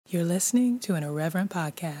You're listening to an Irreverent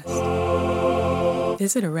podcast.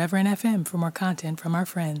 Visit Irreverent FM for more content from our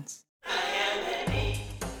friends.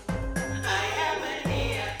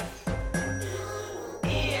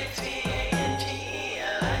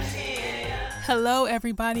 Hello,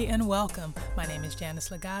 everybody, and welcome. My name is Janice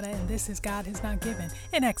Legata, and this is God Has Not Given,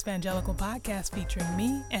 an evangelical podcast featuring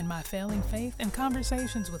me and my failing faith and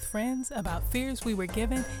conversations with friends about fears we were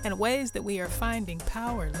given and ways that we are finding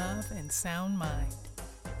power, love, and sound mind.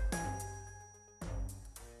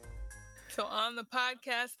 So on the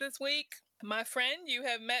podcast this week, my friend, you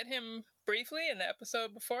have met him briefly in the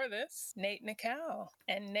episode before this, Nate Nickel.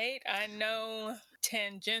 And Nate, I know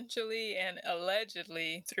tangentially and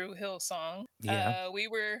allegedly through Hillsong. Yeah. We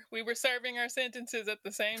were serving our sentences at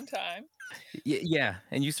the same time. Yeah,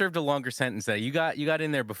 and you served a longer sentence. That you got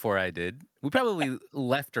in there before I did. We probably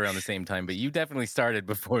left around the same time, but you definitely started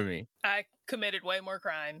before me. I committed way more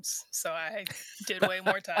crimes, so I did way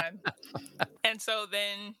more time. And so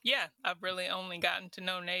then, yeah, I've really only gotten to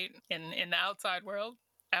know Nate in the outside world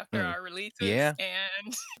after our releases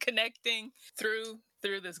and connecting through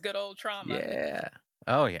this good old trauma. Yeah.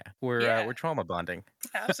 Oh yeah. We're trauma bonding.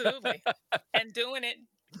 Absolutely. And doing it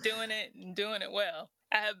well.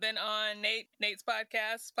 I have been on Nate's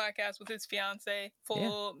podcast with his fiance,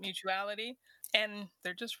 Full Mutuality, and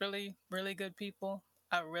they're just really, really good people.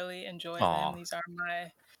 I really enjoy them. These are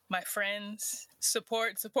my friends.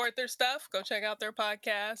 Support their stuff. Go check out their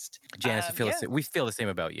podcast. Janice, we feel the same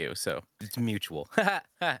about you, so it's mutual.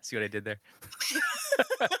 See what I did there?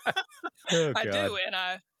 Oh, I do, and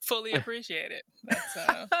I fully appreciate it. That's,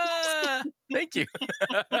 Thank you.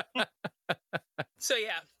 So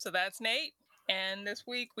that's Nate. And this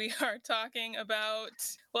week we are talking about,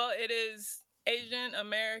 it is Asian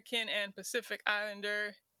American and Pacific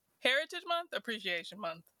Islander Heritage Month, Appreciation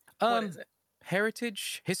Month. What is it?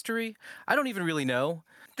 Heritage, history? I don't even really know.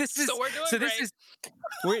 So we're doing great.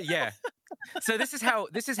 So this is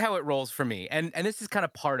how it rolls for me. And this is kind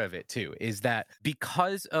of part of it too, is that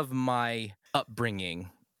because of my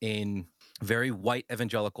upbringing in very white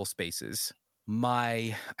evangelical spaces,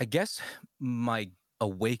 my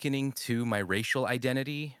awakening to my racial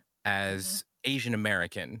identity as Asian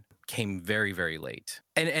American came very, very late.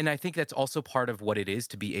 And I think that's also part of what it is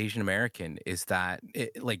to be Asian American, is that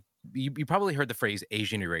you probably heard the phrase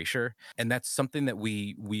Asian erasure, and that's something that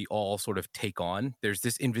we all sort of take on. There's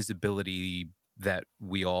this invisibility that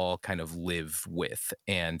we all kind of live with.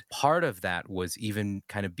 And part of that was even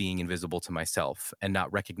kind of being invisible to myself and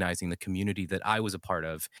not recognizing the community that I was a part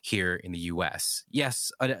of here in the US.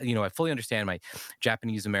 Yes, I fully understand my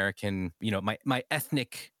Japanese American, my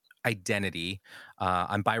ethnic identity.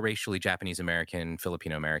 I'm biracially Japanese American,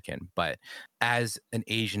 Filipino American, but as an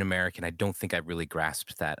Asian American, I don't think I really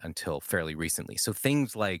grasped that until fairly recently. So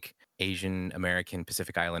things like Asian American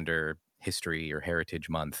Pacific Islander History or Heritage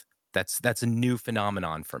Month, that's a new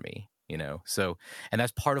phenomenon for me, So, and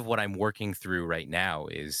that's part of what I'm working through right now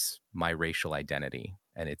is my racial identity,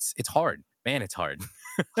 and it's hard, man. It's hard.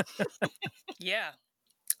 Yeah.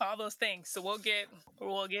 All those things. So we'll get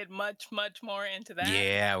much, much more into that.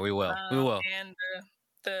 Yeah, we will. We will. And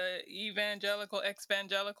the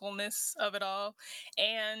evangelicalness of it all.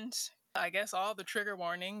 And I guess all the trigger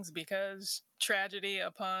warnings, because tragedy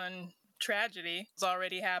upon tragedy is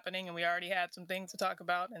already happening, and we already had some things to talk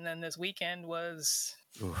about. And then this weekend was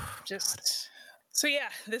just... So yeah,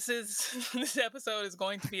 this episode is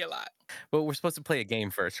going to be a lot. Well, we're supposed to play a game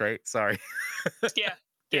first, right? Sorry.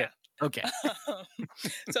 Yeah. Okay.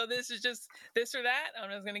 So this is just this or that. I'm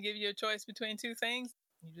just going to give you a choice between two things.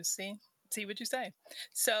 You just see what you say.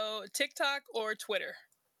 So TikTok or Twitter?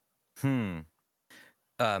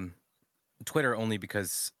 Twitter, only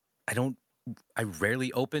because I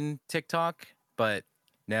rarely open TikTok, but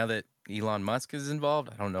now that Elon Musk is involved,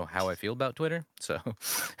 I don't know how I feel about Twitter. So,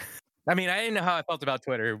 I mean, I didn't know how I felt about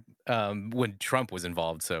Twitter when Trump was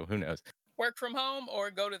involved. So who knows? Work from home or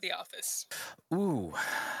go to the office? Ooh,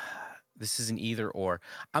 this is an either or.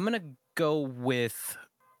 I'm going to go with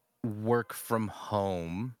work from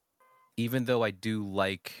home, even though I do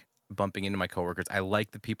like bumping into my coworkers. I like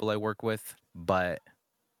the people I work with, but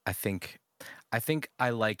I think I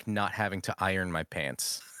like not having to iron my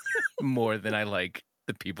pants more than I like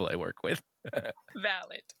the people I work with.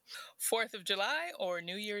 Valid. 4th of July or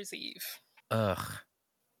New Year's Eve?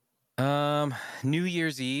 New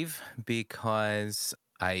Year's Eve, because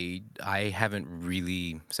I haven't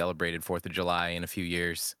really celebrated 4th of July in a few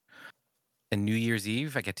years. And New Year's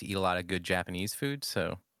Eve, I get to eat a lot of good Japanese food,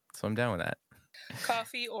 so I'm down with that.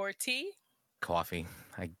 Coffee or tea? Coffee.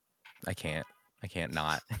 I can't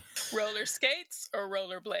not. Roller skates or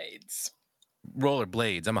roller blades? Roller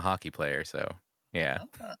blades. I'm a hockey player, so Yeah.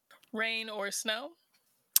 Rain or snow?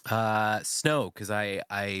 Snow, because I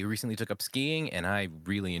recently took up skiing and I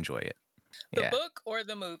really enjoy it. The Yeah. book or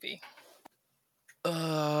the movie?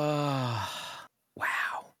 Wow.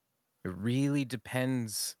 It really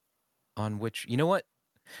depends on which. You know what?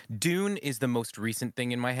 Dune is the most recent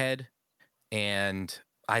thing in my head, and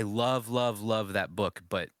I love that book,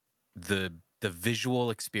 but the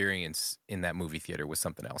visual experience in that movie theater was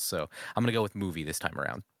something else. So I'm gonna go with movie this time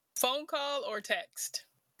around. Phone call or text?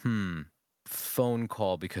 Phone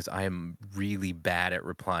call, because I am really bad at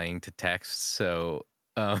replying to texts. So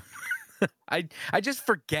um I just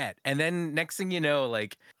forget. And then next thing you know,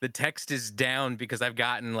 like the text is down because I've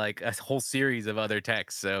gotten like a whole series of other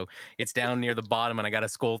texts. So it's down near the bottom and I got to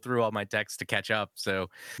scroll through all my texts to catch up. So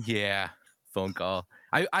yeah, phone call.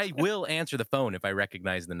 I will answer the phone if I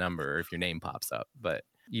recognize the number or if your name pops up, but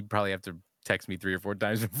you'd probably have to text me 3 or 4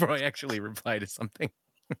 times before I actually reply to something.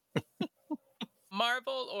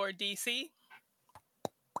 Marvel or DC?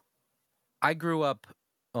 I grew up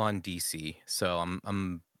on DC, so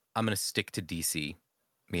I'm gonna stick to DC.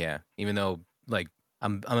 Yeah, even though like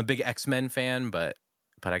I'm a big X-Men fan, but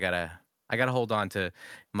I gotta hold on to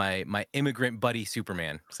my immigrant buddy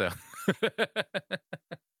Superman. So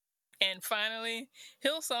And finally,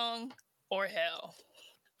 Hillsong or Hell?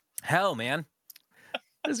 hell, man,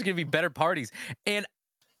 this is gonna be better parties, and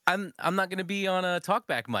I'm not gonna be on a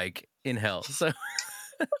talkback mic in hell. So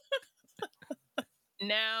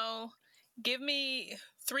Now, give me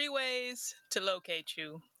 3 ways to locate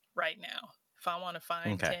you right now. If I want to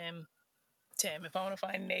find okay, Tim. If I want to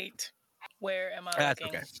find Nate, where am I that's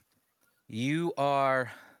looking? okay. You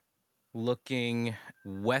are looking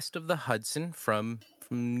west of the Hudson from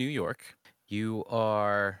New York. You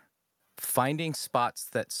are finding spots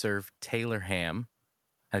that serve Taylor ham.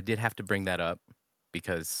 I did have to bring that up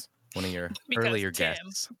because one of your Because earlier Tim,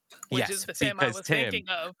 guests. which is Yes, the Tim I because was Tim. thinking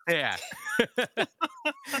of. Yeah.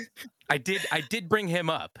 I did bring him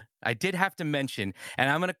up. I did have to mention, and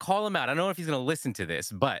I'm gonna call him out. I don't know if he's gonna listen to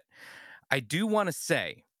this, but I do want to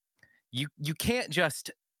say you can't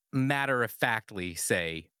just matter of factly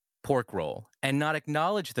say pork roll and not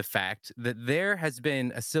acknowledge the fact that there has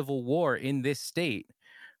been a civil war in this state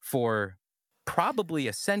for probably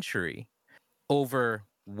a century over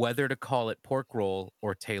whether to call it pork roll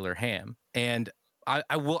or Taylor ham. And I'm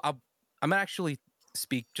gonna actually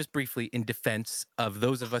speak just briefly in defense of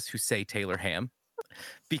those of us who say Taylor ham,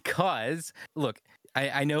 because look,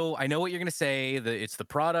 I know what you're gonna say. It's the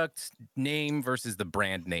product name versus the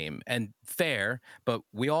brand name, and fair, but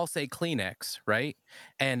we all say Kleenex, right?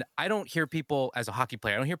 And I don't hear people, as a hockey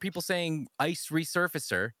player, I don't hear people saying ice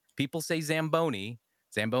resurfacer. People say Zamboni.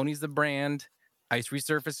 Zamboni's the brand. Ice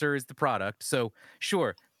resurfacer is the product. So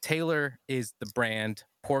sure, Taylor is the brand.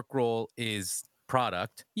 Pork roll is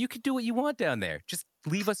product. You could do what you want down there. Just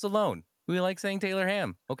leave us alone. We like saying Taylor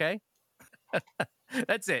ham, okay?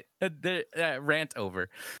 That's it. The rant over.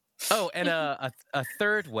 Oh, and a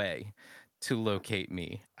third way to locate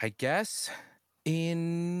me, I guess.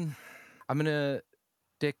 In I'm gonna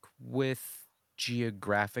stick with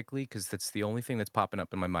geographically because that's the only thing that's popping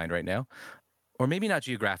up in my mind right now, or maybe not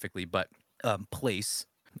geographically, but place.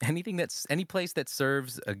 Any place that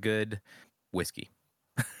serves a good whiskey.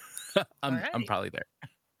 All I'm right. probably there.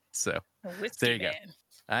 So A there whiskey you go. man.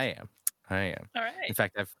 I am. I am. All In right.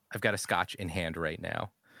 fact, I've got a scotch in hand right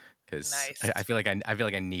now because Nice. I feel like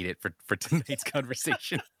I need it for tonight's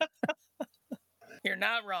conversation. You're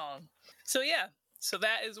not wrong. So yeah, so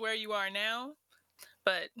that is where you are now.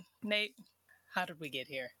 But Nate, how did we get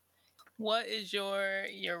here? What is your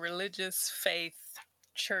religious faith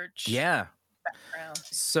church Yeah. background?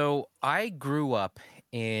 So I grew up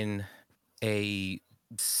in a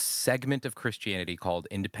segment of Christianity called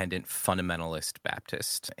Independent Fundamentalist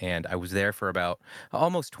Baptist. And I was there for about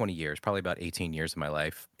almost 20 years, probably about 18 years of my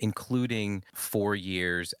life, including 4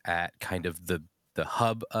 years at kind of the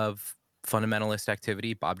hub of fundamentalist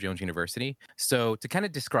activity, Bob Jones University. So to kind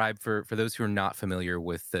of describe for those who are not familiar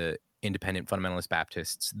with the Independent Fundamentalist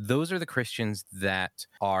Baptists, those are the Christians that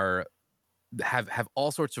have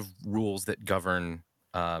all sorts of rules that govern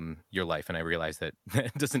your life, and I realize that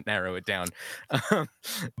it doesn't narrow it down. Um,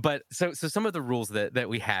 but so some of the rules that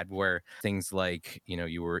we had were things like,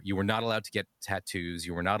 you were not allowed to get tattoos,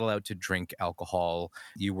 you were not allowed to drink alcohol,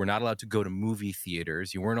 you were not allowed to go to movie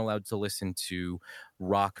theaters, you weren't allowed to listen to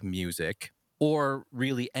rock music or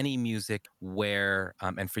really any music where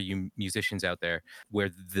and for you musicians out there, where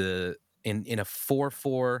in a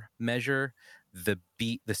 4/4 measure, the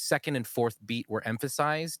second and fourth beat were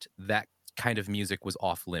emphasized, that kind of music was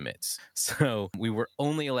off limits. So we were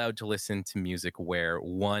only allowed to listen to music where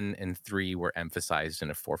 1 and 3 were emphasized in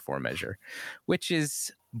a 4/4 measure, which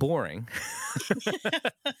is boring.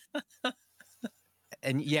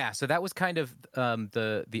 And yeah, so that was kind of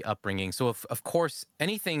the upbringing. So of course,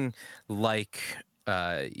 anything like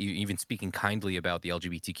you even speaking kindly about the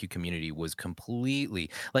LGBTQ community was completely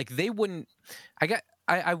like they wouldn't.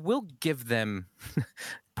 I will give them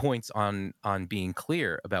points on being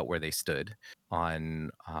clear about where they stood on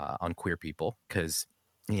queer people, because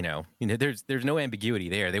there's no ambiguity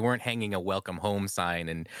there. They weren't hanging a welcome home sign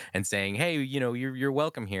and saying, hey, you're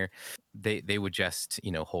welcome here. They would just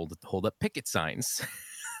hold up picket signs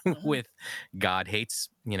Mhm. with God hates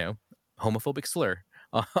homophobic slur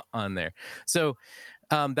on there. So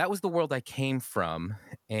that was the world I came from.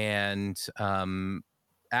 And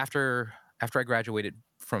after I graduated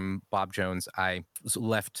from Bob Jones, I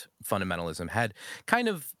left fundamentalism. Had kind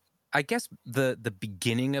of, I guess, the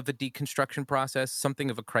beginning of a deconstruction process,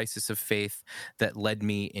 something of a crisis of faith that led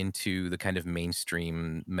me into the kind of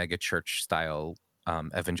mainstream megachurch style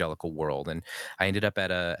evangelical world. And I ended up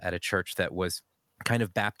at a church that was kind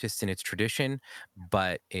of Baptist in its tradition,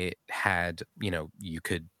 but it had, you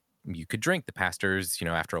could drink. The pastors,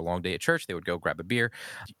 after a long day at church, they would go grab a beer.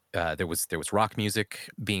 There was rock music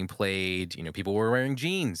being played. People were wearing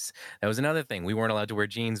jeans. That was another thing. We weren't allowed to wear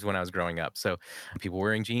jeans when I was growing up. So people were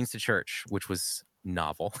wearing jeans to church, which was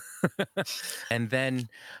novel. And then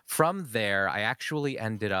from there, I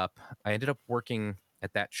ended up working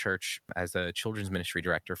at that church as a children's ministry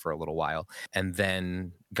director for a little while, and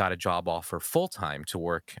then got a job offer full time to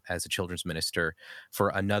work as a children's minister for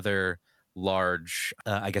another large,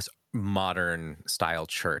 I guess, modern style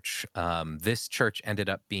church. This church ended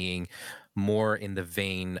up being more in the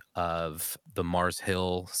vein of the Mars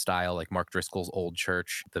Hill style, like Mark Driscoll's old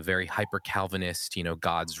church, the very hyper Calvinist,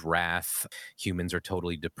 God's wrath, humans are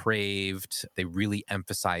totally depraved. They really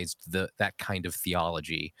emphasized that kind of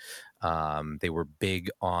theology. They were big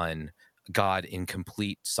on God in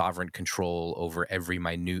complete sovereign control over every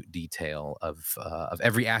minute detail of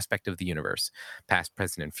every aspect of the universe, past,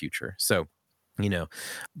 present, and future. So, you know,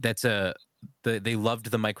 that's they loved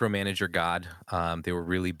the micromanager God. They were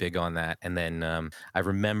really big on that. And then I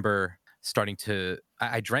remember starting to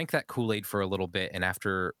I drank that Kool-Aid for a little bit, and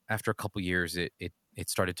after a couple years, it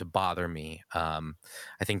started to bother me.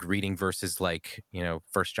 I think reading verses like 1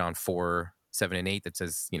 John 4:7 and 8 that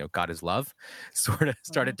says God is love sort of Mhm.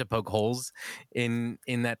 started to poke holes in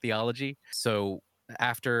that theology. So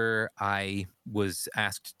after I was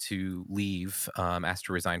asked to leave, asked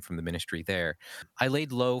to resign from the ministry there, I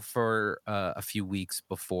laid low for a few weeks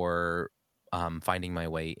before finding my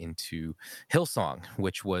way into Hillsong,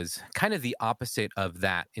 which was kind of the opposite of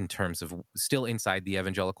that in terms of still inside the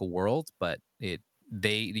evangelical world, but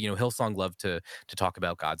Hillsong loved to talk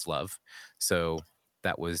about God's love. So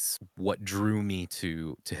that was what drew me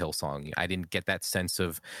to Hillsong. I didn't get that sense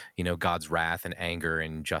of God's wrath and anger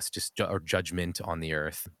and justice or judgment on the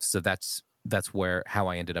earth. So that's where how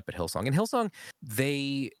I ended up at Hillsong. And Hillsong,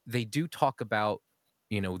 they do talk about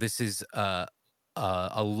this is a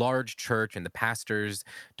large church, and the pastors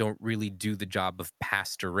don't really do the job of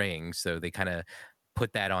pastoring, so they kind of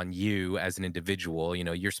put that on you as an individual.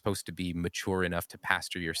 You're supposed to be mature enough to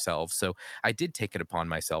pastor yourself. So I did take it upon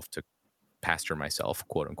myself to pastor myself,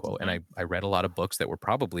 quote unquote. And Mhm. I read a lot of books that were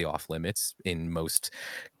probably off limits in most,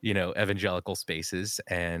 evangelical spaces.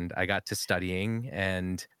 And I got to studying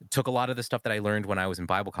and took a lot of the stuff that I learned when I was in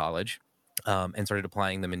Bible college. And started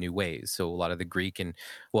applying them in new ways. So a lot of the Greek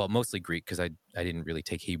mostly Greek, because I didn't really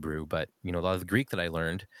take Hebrew, but a lot of the Greek that I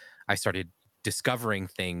learned, I started discovering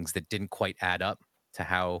things that didn't quite add up to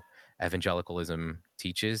how evangelicalism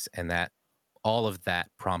teaches, and that all of that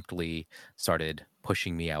promptly started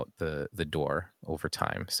pushing me out the door over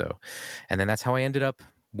time. So, and then that's how I ended up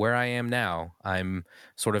where I am now. I'm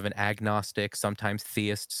sort of an agnostic, sometimes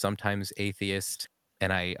theist, sometimes atheist,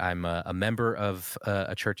 and I'm a member of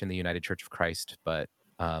a church in the United Church of Christ, but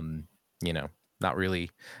um, you know, not really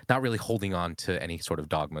holding on to any sort of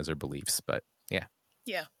dogmas or beliefs. But yeah.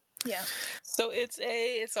 Yeah. Yeah. So it's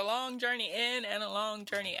a long journey in and a long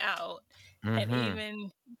journey out. And Hmm.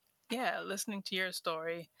 even listening to your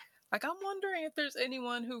story, like I'm wondering if there's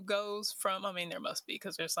anyone who goes from, I mean there must be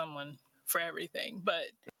because there's someone for everything, but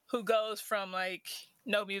who goes from like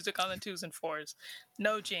no music on the twos and fours,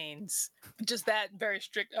 no jeans, just that very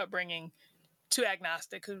strict upbringing to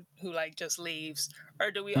agnostic who like just leaves, or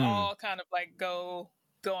do we Mm. all kind of like go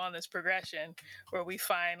on this progression where we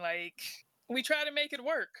find like we try to make it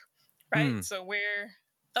work, right? Mm. So we're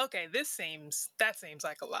okay, that seems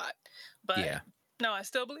like a lot, but Yeah. no, I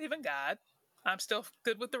still believe in God. I'm still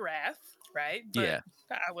good with the wrath. right? But Yeah.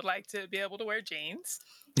 I would like to be able to wear jeans.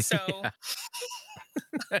 So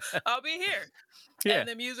I'll be here. Yeah. And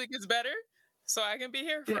the music is better, so I can be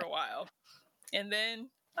here for Yeah. a while. And then,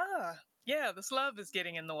 yeah, this love is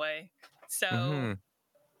getting in the way. So Hmm.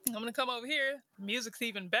 I'm going to come over here. Music's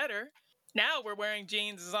even better. Now we're wearing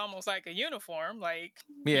jeans is almost like a uniform. Like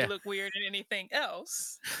you Yeah. look weird in anything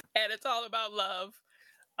else. And it's all about love.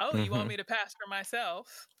 Oh, you want Hmm. me to pastor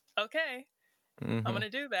myself? Okay, I'm Hmm. going to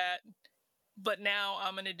do that. But now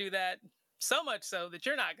I'm going to do that so much so that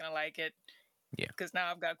you're not going to like it Yeah. because now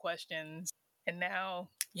I've got questions. And now,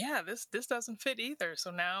 yeah, this doesn't fit either. So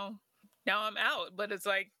now I'm out. But it's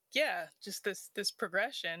like, yeah, just this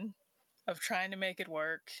progression of trying to make it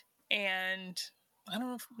work. And I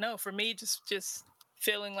don't know, for me, just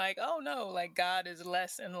feeling like, oh no, like God is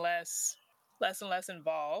less and less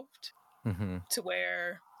involved Hmm. to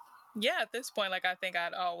where, yeah, at this point, like I think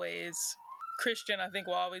I'd always Christian, I think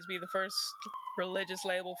will always be the first religious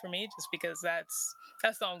label for me, just because that's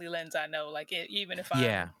the only lens I know. Like even if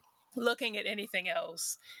Yeah. I'm looking at anything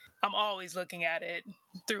else, I'm always looking at it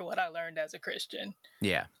through what I learned as a Christian.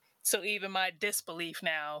 Yeah. So even my disbelief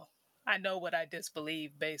now, I know what I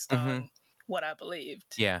disbelieve based Hmm. on what I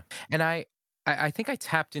believed. Yeah. And I think I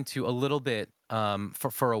tapped into a little bit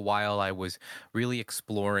for a while. I was really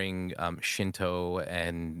exploring Shinto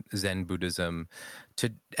and Zen Buddhism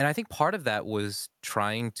and I think part of that was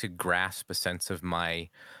trying to grasp a sense of my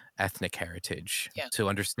ethnic heritage, Yeah. to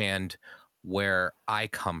understand where I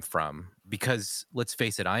come from, because let's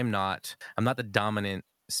face it, I'm not the dominant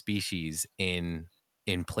species in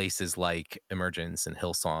places like Emergence and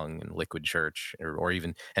Hillsong and Liquid Church, or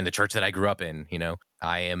even and the church that I grew up in.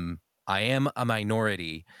 I am a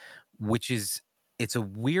minority, which is it's a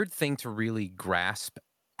weird thing to really grasp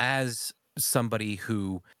as somebody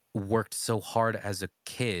who worked so hard as a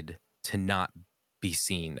kid to not be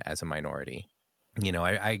seen as a minority.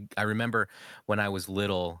 I remember when I was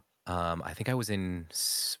little, I think I was in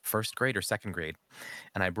first grade or second grade,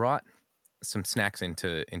 and I brought some snacks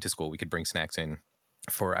into school. We could bring snacks in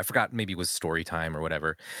for, I forgot, maybe it was story time or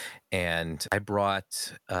whatever. And I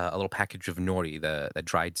brought a little package of nori, the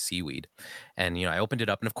dried seaweed, and I opened it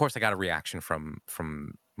up, and of course I got a reaction from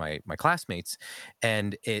my classmates,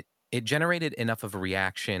 and it generated enough of a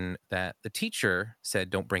reaction that the teacher said,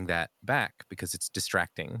 "Don't bring that back because it's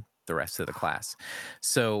distracting the rest of the class."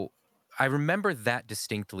 So I remember that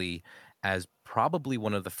distinctly as probably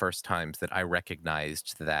one of the first times that I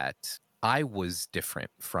recognized that I was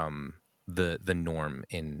different from the norm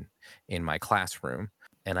in my classroom,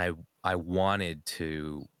 and I wanted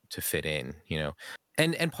to fit in.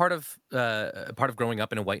 And part of growing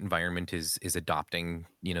up in a white environment is adopting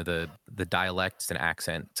the dialects and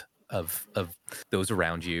accent of those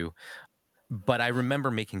around you. But I remember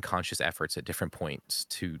making conscious efforts at different points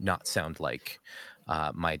to not sound like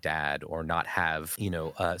my dad, or not have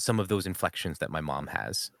some of those inflections that my mom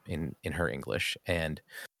has in her English. And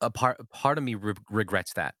a part of me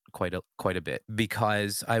regrets that quite a bit,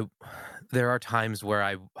 because there are times where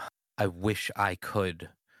I wish I could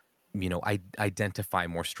I identify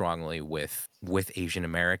more strongly with Asian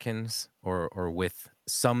Americans, or with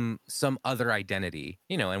some other identity.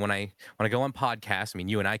 And when I go on podcasts, I mean,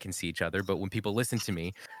 you and I can see each other, but when people listen to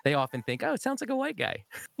me, they often think, "Oh, it sounds like a white guy,"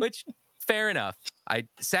 which, fair enough.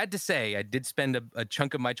 Sad to say, I did spend a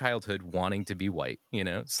chunk of my childhood wanting to be white.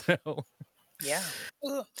 So Yeah.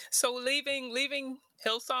 Ugh. So leaving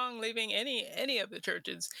Hillsong, leaving any of the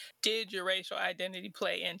churches, did your racial identity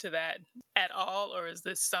play into that at all, or is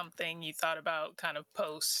this something you thought about kind of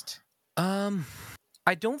post? um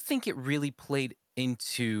I don't think it really played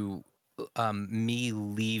into me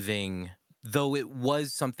leaving, though it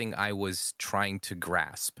was something I was trying to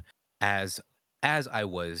grasp as as I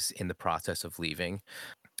was in the process of leaving.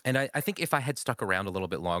 And I think if I had stuck around a little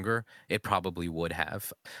bit longer, it probably would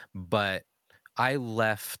have. But I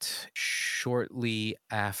left shortly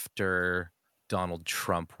after Donald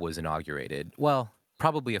Trump was inaugurated. Well,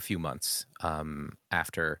 probably a few months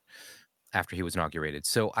after he was inaugurated.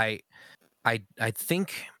 So I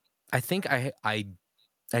think I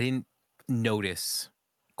didn't notice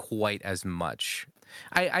quite as much.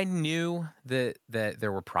 I knew that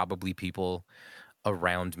there were probably people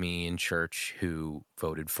around me in church who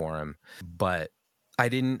voted for him, but I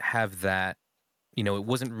didn't have that. It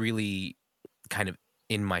wasn't really kind of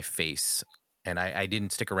in my face, and I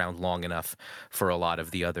didn't stick around long enough for a lot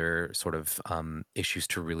of the other sort of issues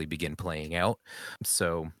to really begin playing out.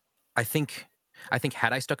 So I think I think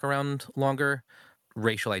had I stuck around longer,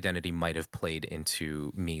 racial identity might have played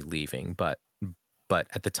into me leaving, but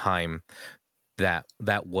at the time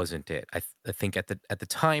that wasn't it. I think at the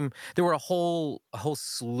time there were a whole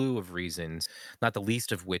slew of reasons, not the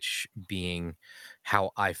least of which being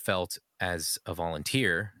how I felt as a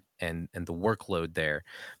volunteer and the workload there,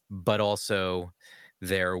 but also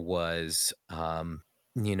there was my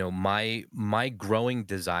growing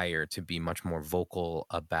desire to be much more vocal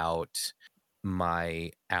about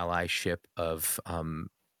my allyship of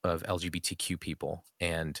LGBTQ people,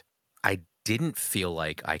 and I didn't feel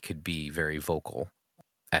like I could be very vocal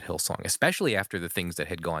at Hillsong, especially after the things that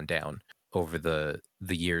had gone down over the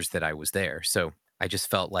years that I was there. So I just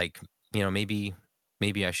felt like, maybe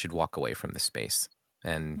I should walk away from the space.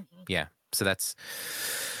 And Mhm. yeah, so that's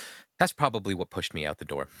probably what pushed me out the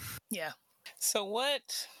door. Yeah. So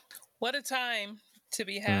what a time to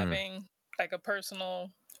be Mm, having like a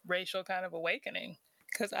personal racial kind of awakening.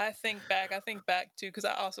 Because I think back to, because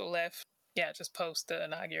I also left, yeah, just post the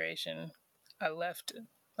inauguration. I left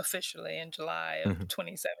officially in July of mhm.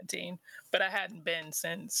 2017, but I hadn't been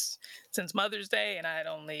since Mother's Day, and I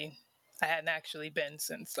hadn't actually been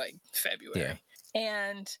since like Yeah. February.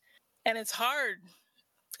 And it's hard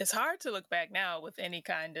to look back now with any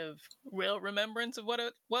kind of real remembrance of what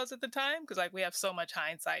it was at the time, because like we have so much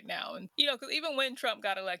hindsight now, and because even when Trump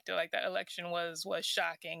got elected, like that election was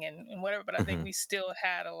shocking and whatever, but I think Hmm. we still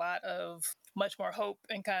had a lot of much more hope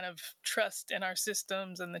and kind of trust in our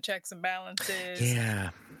systems and the checks and balances,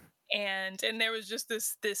 Yeah. and there was just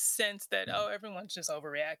this sense that, oh, everyone's just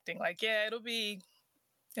overreacting, like, yeah,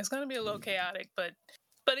 it's going to be a little chaotic, but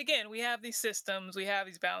again, we have these systems, we have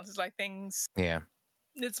these balances, like things, Yeah.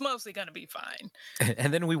 it's mostly going to be fine.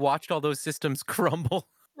 And then we watched all those systems crumble.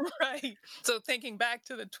 Right. So thinking back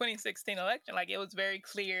to the 2016 election, like it was very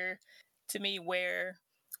clear to me where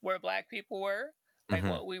black people were, like Hmm.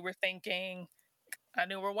 what we were thinking. I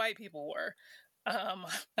knew where white people were. Um,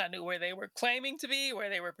 I knew where they were claiming to be, where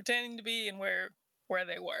they were pretending to be, and where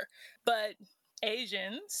they were. But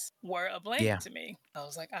Asians were a blank Yeah. to me. I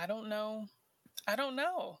was like, I don't know. I don't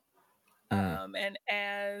know. Mm. And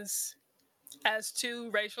as two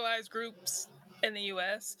racialized groups in the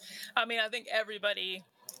US, I mean, I think everybody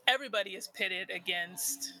is pitted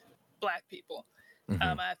against black people. Hmm.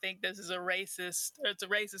 I think this is it's a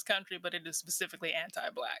racist country, but it is specifically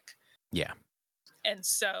anti-black. Yeah. And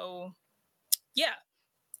so, yeah,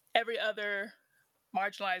 every other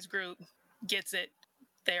marginalized group gets it.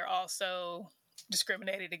 They're also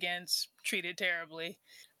discriminated against, treated terribly,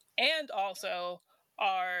 and also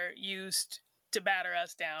are used to batter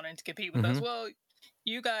us down and to compete with us. Hmm. Well,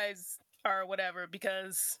 you guys are whatever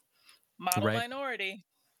because model Right. minority,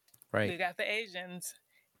 Right. we got the Asians,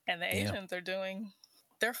 and the Yeah. Asians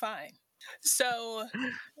they're fine. So,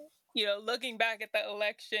 looking back at the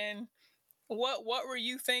election, what were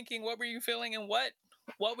you thinking? What were you feeling? And what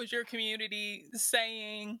was your community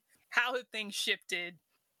saying? How have things shifted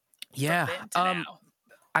from Yeah. then to now?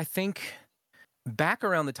 I think back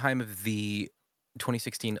around the time of the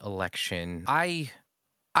 2016 election, I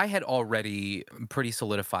had already pretty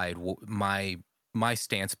solidified my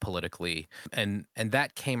stance politically, and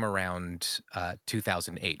that came around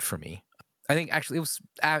 2008 for me. I think actually it was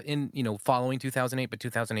in following 2008, but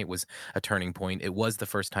 2008 was a turning point. It was the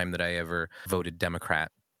first time that I ever voted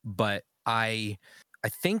Democrat, but I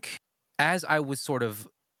think as I was sort of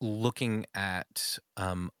looking at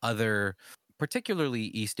other, particularly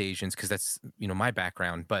East Asians, because that's my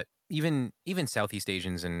background, but even Southeast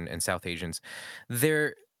Asians and South Asians,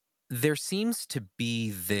 there there seems to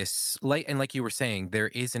be this, like you were saying, there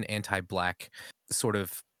is an anti-black sort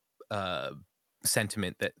of uh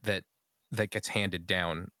sentiment that gets handed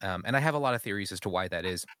down, and I have a lot of theories as to why that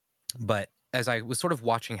is. But as I was sort of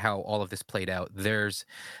watching how all of this played out, there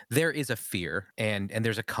is a fear and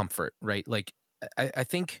there's a comfort, right? Like I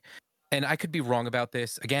think, and I could be wrong about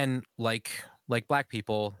this. Again, like black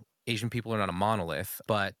people, Asian people are not a monolith.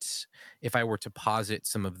 But if I were to posit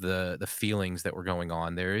some of the feelings that were going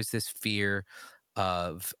on, there is this fear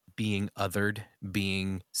of being othered,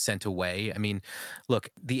 being sent away. I mean, look,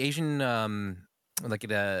 the Asian like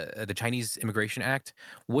the Chinese Immigration Act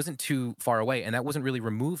wasn't too far away, and that wasn't really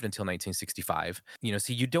removed until 1965.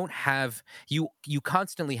 So you don't have you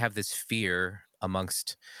constantly have this fear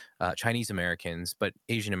amongst Chinese Americans, but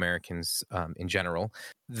Asian Americans in general,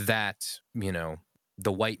 that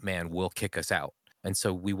the white man will kick us out. And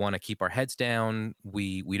so we want to keep our heads down.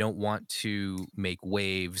 We don't want to make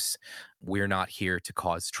waves. We're not here to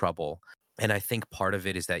cause trouble. And I think part of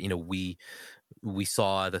it is that we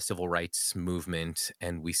saw the civil rights movement,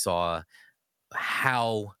 and we saw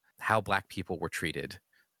how black people were treated.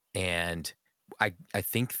 And I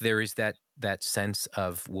think there is that sense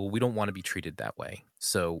of, well, we don't want to be treated that way,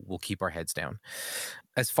 so we'll keep our heads down.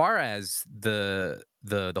 as far as the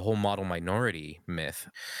whole model minority myth,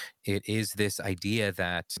 it is this idea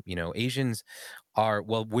that, Asians are,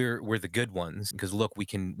 well, we're the good ones because look, we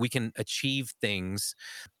can achieve things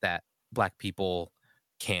that black people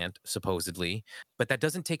can't, supposedly, but that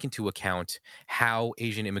doesn't take into account how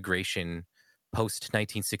Asian immigration post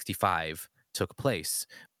 1965 took place.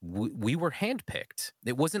 We were handpicked.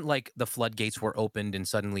 It wasn't like the floodgates were opened and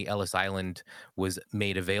suddenly Ellis Island was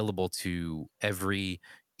made available to every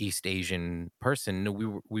East Asian person.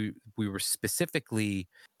 No, we were specifically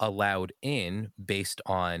allowed in based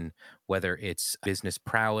on whether it's business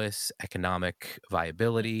prowess, economic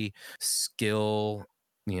viability, skill,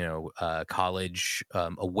 college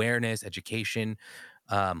awareness, education,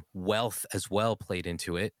 wealth as well played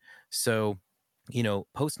into it. So,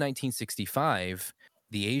 post 1965,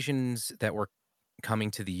 the Asians that were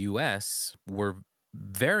coming to the US were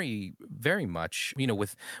very, very much,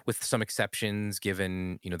 with some exceptions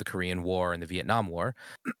given, the Korean War and the Vietnam War.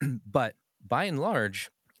 But by and large,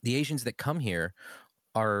 the Asians that come here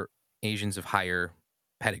are Asians of higher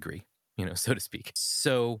pedigree, so to speak.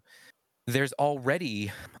 So there's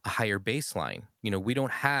already a higher baseline. We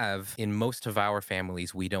don't have, in most of our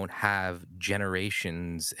families, we don't have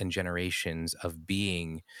generations and generations of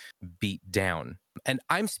being beat down. And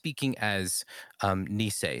I'm speaking as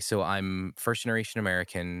Nisei. So I'm first generation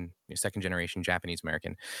American, second generation Japanese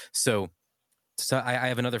American. So I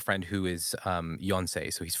have another friend who is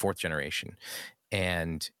Yonsei, so he's fourth generation,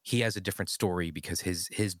 and he has a different story because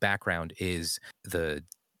his background is the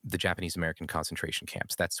Japanese American concentration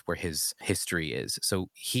camps. That's where his history is. So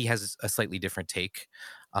he has a slightly different take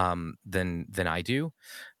than I do,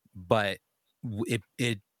 but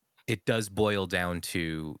it does boil down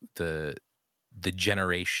to the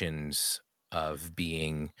generations of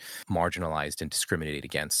being marginalized and discriminated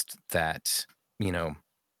against that,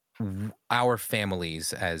 our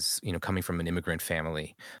families, as coming from an immigrant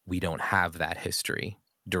family, we don't have that history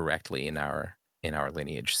directly in our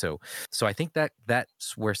lineage. So I think that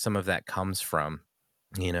that's where some of that comes from,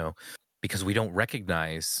 you know because we don't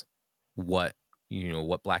recognize what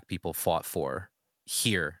what black people fought for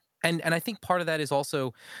here. And I think part of that is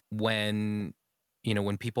also when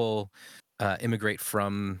when people immigrate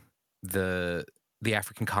from the the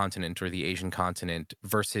African continent or the Asian continent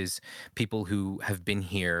versus people who have been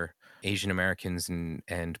here, Asian Americans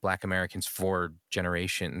and Black Americans, for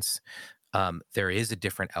generations. There is a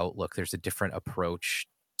different outlook. There's a different approach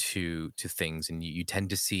to things, and you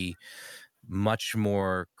tend to see much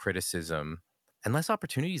more criticism and less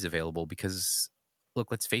opportunities available because, look,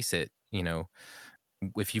 let's face it,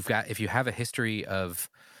 if you have a history of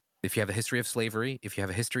slavery, if you have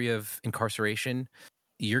a history of incarceration,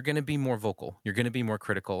 you're going to be more vocal. You're going to be more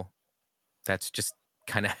critical. That's just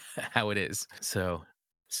kind of how it is. So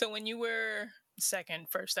when you were second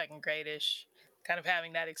grade-ish, kind of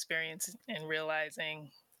having that experience and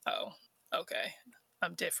realizing, oh, okay,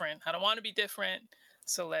 I'm different. I don't want to be different.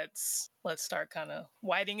 So let's start kind of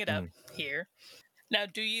whiting it up here. Now,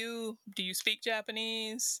 do you speak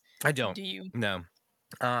Japanese? I don't. Do you? No.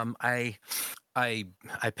 I I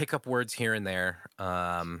pick up words here and there.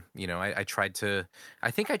 I tried to.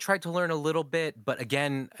 I think I tried to learn a little bit, but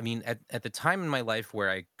again, I mean, at the time in my life where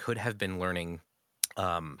I could have been learning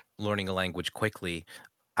a language quickly,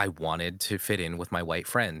 I wanted to fit in with my white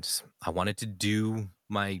friends. I wanted to do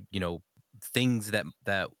my things that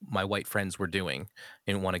my white friends were doing.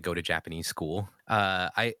 I didn't want to go to Japanese school.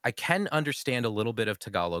 I can understand a little bit of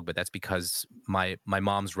Tagalog, but that's because my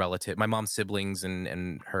mom's siblings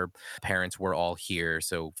and her parents were all here.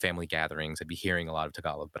 So family gatherings, I'd be hearing a lot of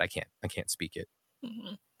Tagalog, but I can't speak it.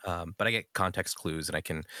 Mhm. But I get context clues and I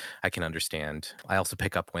can understand. I also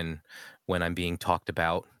pick up when I'm being talked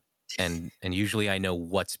about, and usually I know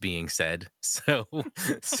what's being said. So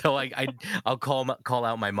I'll call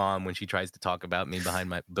out my mom when she tries to talk about me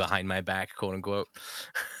behind my back, quote unquote.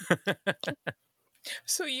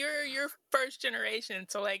 So you're first generation.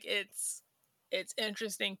 So like it's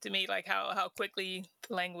interesting to me like how quickly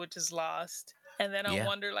the language is lost. And then I Yeah.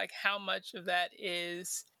 wonder like how much of that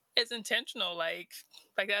is intentional, like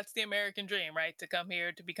that's the American dream, right? To come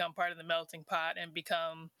here to become part of the melting pot and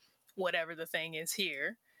become whatever the thing is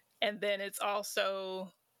here. And then it's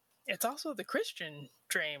also the Christian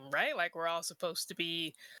dream, right? Like we're all supposed to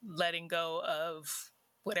be letting go of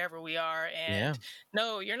whatever we are, Yeah. and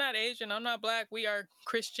no, you're not Asian, I'm not black, we are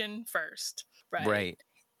Christian first, right? Right.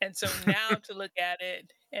 And so now to look at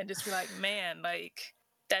it and just be like, man, like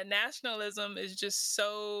that nationalism is just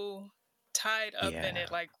so tied up in Yeah.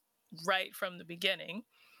 it, like right from the beginning.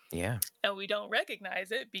 Yeah. And we don't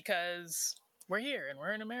recognize it because we're here and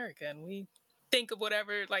we're in America and we think of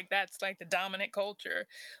whatever, like that's like the dominant culture.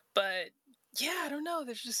 But yeah, I don't know.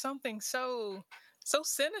 There's just something so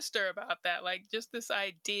sinister about that. Like just this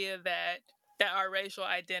idea that our racial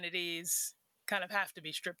identities kind of have to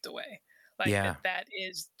be stripped away. Like Yeah. that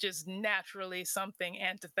is just naturally something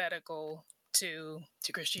antithetical to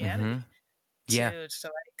Hmm. Christianity, Yeah. to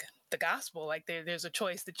like the gospel. Like there's a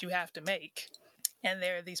choice that you have to make, and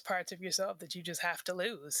there are these parts of yourself that you just have to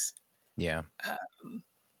lose. Yeah. Um,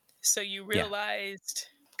 so you Yeah. realized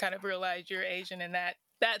you're Asian in that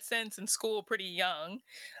sense in school pretty young.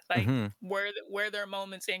 Like Hmm. were there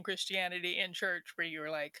moments in Christianity in church where you were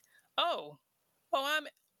like, oh,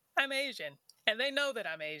 I'm Asian, and they know that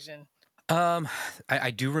I'm Asian. Um,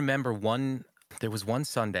 I do remember there was one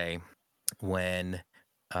Sunday when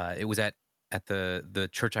it was at the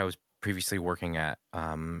church I was previously working at,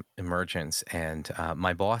 Emergence, and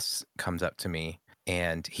my boss comes up to me,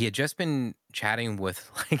 and he had just been chatting with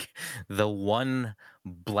like the one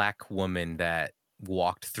black woman that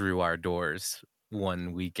walked through our doors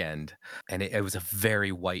one weekend, and it was a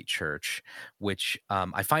very white church, which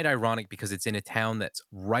I find ironic because it's in a town that's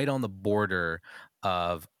right on the border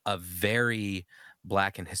of a very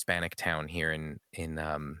black and Hispanic town here in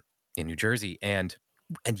New Jersey, and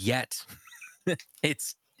yet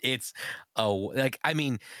it's like, I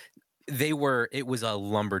mean, it was a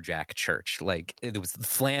lumberjack church. Like it was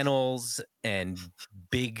flannels and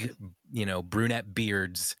big, brunette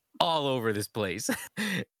beards all over this place.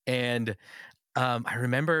 And I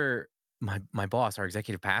remember my boss, our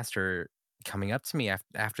executive pastor, coming up to me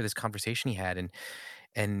after this conversation he had,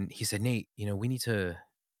 and he said, "Nate, we need to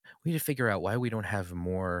figure out why we don't have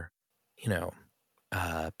more, you know,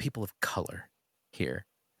 people of color here."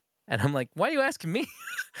 And I'm like, "Why are you asking me?"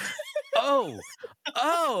 Oh,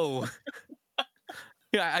 oh.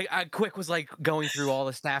 Yeah, I quick was like going through all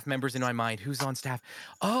the staff members in my mind. Who's on staff?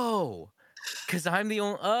 Oh, because I'm the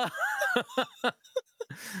only.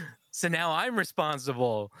 So now I'm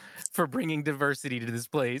responsible for bringing diversity to this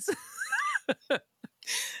place.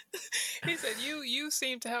 He said, "You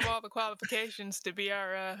seem to have all the qualifications to be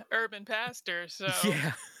our urban pastor." So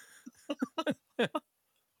Yeah,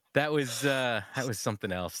 that was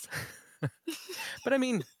something else. But I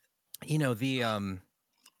mean,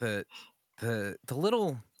 the the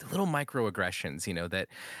little microaggressions, that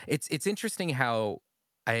it's interesting how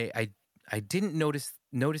I didn't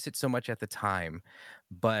notice it so much at the time,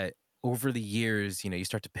 but over the years, you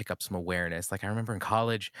start to pick up some awareness. Like I remember in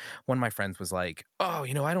college, one of my friends was like, "Oh,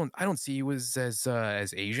 I don't see you as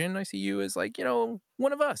Asian. I see you as like,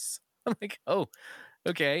 one of us." I'm like, "Oh,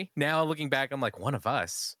 okay." Now looking back, I'm like, "One of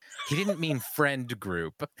us." He didn't mean friend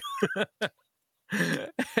group.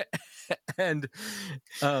 and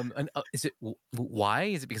is it why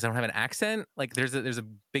is it because I don't have an accent? Like there's a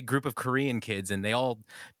big group of Korean kids and they all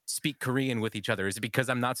speak Korean with each other. Is it because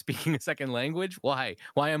I'm not speaking a second language? Why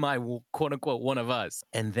am I quote unquote one of us?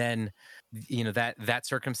 And then that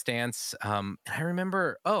circumstance, and I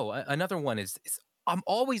remember, another one is I'm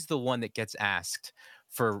always the one that gets asked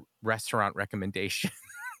for restaurant recommendations.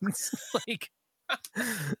 Like,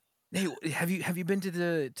 "Hey, have you been to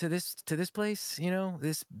this place?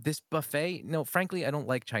 This buffet?" No, frankly, I don't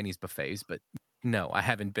like Chinese buffets, but no, I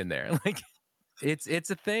haven't been there. Like, it's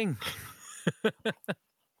a thing.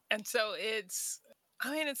 and so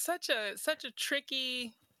I mean, it's such a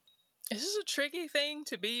tricky. It's just a tricky thing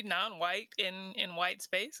to be non-white in white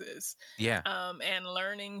spaces, Yeah. and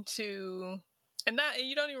learning to, and not, and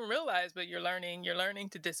you don't even realize, but you're learning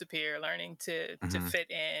to disappear, learning to Hmm. fit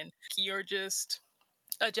in. You're just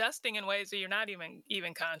adjusting in ways that you're not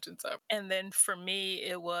even conscious of. And then for me,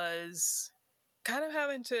 it was kind of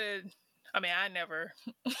having to. I mean, I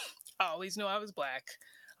always knew I was black.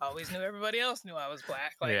 I always knew everybody else knew I was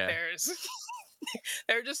black. Like Yeah.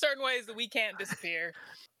 there are just certain ways that we can't disappear,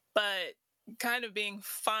 but kind of being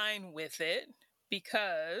fine with it,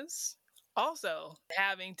 because also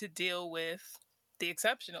having to deal with the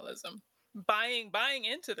exceptionalism, buying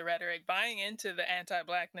into the rhetoric, buying into the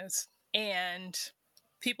anti-blackness, and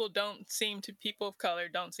people of color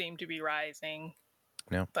don't seem to be rising.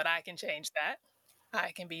 No. But I can change that.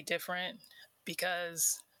 I can be different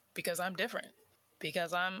because I'm different,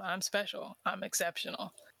 because I'm special, I'm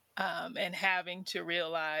exceptional. And having to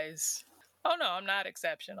realize, oh no, I'm not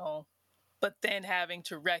exceptional, but then having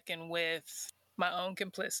to reckon with my own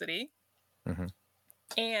complicity, Hmm.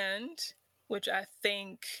 and which I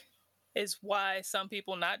think is why some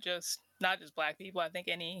people, not just black people, I think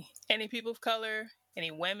any people of color,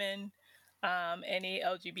 any women, any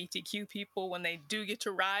LGBTQ people, when they do get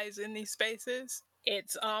to rise in these spaces,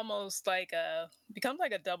 it's almost like becomes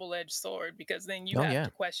like a double-edged sword, because then you Oh have yeah.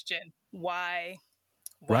 to question why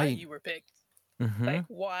Right. you were picked. like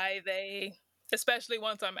Mm-hmm. why they, especially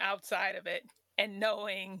once I'm outside of it and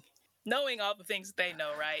knowing all the things that they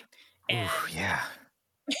know, right? Ooh, And yeah.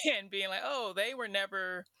 and being like, oh, they were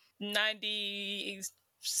never 97%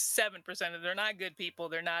 of, they're not good people.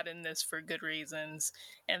 They're not in this for good reasons.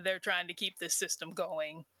 And they're trying to keep this system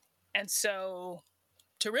going. And so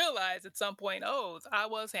to realize at some point, oh, I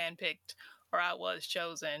was handpicked or I was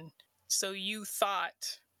chosen. So you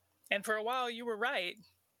thought, and for a while you were right,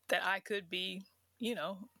 that I could be, you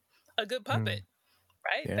know, a good puppet, Mm,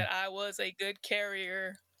 right? yeah. That I was a good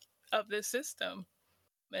carrier of this system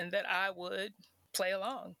and that I would play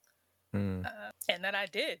along. Mm, And that I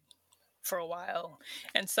did for a while.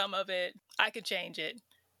 And some of it, I could change it.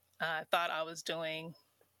 I thought I was doing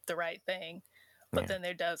the right thing. But yeah. then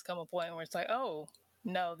there does come a point where it's like, oh,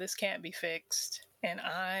 no, this can't be fixed. And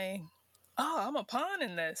I'm a pawn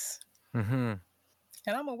in this. Mm-hmm.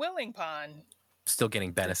 And I'm a willing pawn. Still getting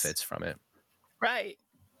This, benefits from it. right.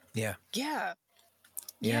 Yeah. Yeah.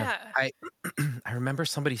 Yeah. Yeah. I remember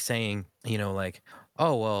somebody saying, like,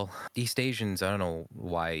 oh well, East Asians, I don't know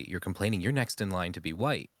why you're complaining. You're next in line to be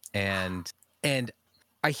white. And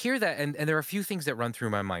I hear that, and there are a few things that run through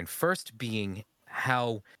my mind. First being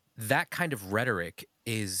how that kind of rhetoric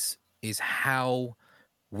is how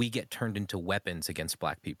we get turned into weapons against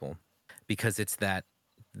black people, because it's that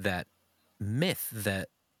myth that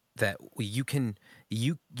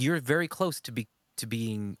you're very close to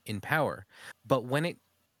being in power. But when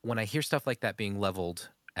I hear stuff like that being leveled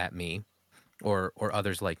at me or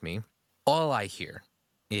others like me, all I hear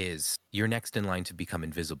is you're next in line to become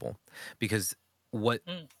invisible. Because what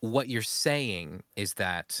Mm, what you're saying is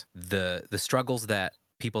that the struggles that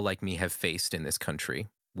people like me have faced in this country,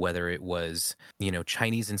 whether it was,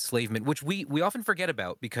 Chinese enslavement, which we often forget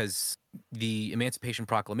about because the Emancipation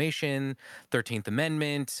Proclamation, 13th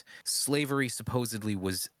Amendment, slavery supposedly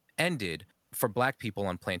was ended for black people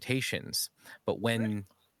on plantations. But right.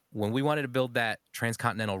 when we wanted to build that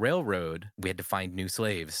transcontinental railroad, we had to find new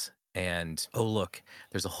slaves. And oh, look,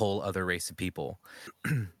 there's a whole other race of people.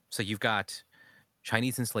 So you've got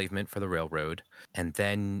Chinese enslavement for the railroad, and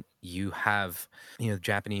then you have,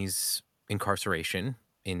 Japanese incarceration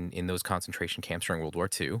in those concentration camps during World War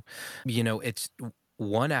II. It's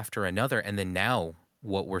one after another, and then now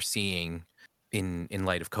what we're seeing in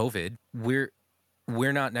light of COVID,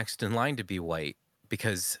 we're not next in line to be white,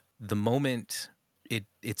 because the moment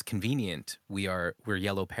it's convenient, we're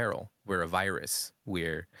yellow peril, we're a virus,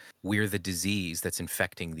 we're the disease that's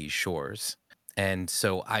infecting these shores. And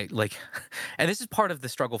so I like and this is part of the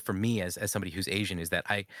struggle for me as somebody who's Asian, is that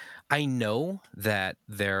I know that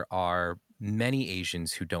there are many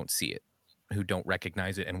Asians who don't see it, who don't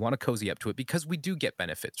recognize it and want to cozy up to it, because we do get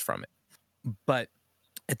benefits from it. But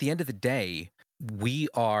at the end of the day, we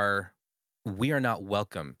are we are not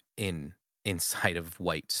welcome inside of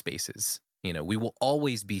white spaces. We will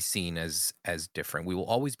always be seen as different. We will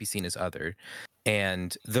always be seen as other.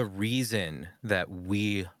 And the reason that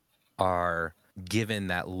we are given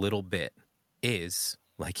that little bit is,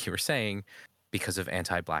 like you were saying, because of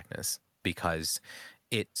anti-blackness, because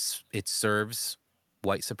it serves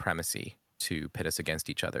white supremacy to pit us against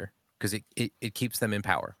each other, because it keeps them in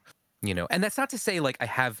power. And that's not to say like I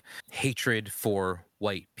have hatred for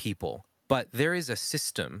white people, but there is a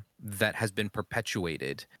system that has been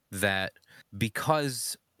perpetuated that,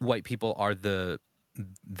 because white people are the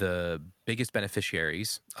biggest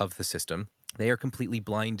beneficiaries of the system, they are completely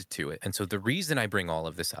blind to it. And so the reason I bring all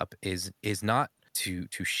of this up is not to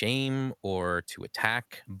shame or to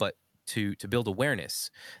attack, but to build awareness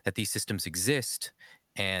that these systems exist,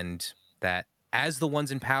 and that as the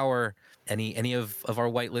ones in power, any of our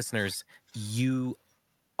white listeners, you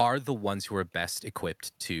are the ones who are best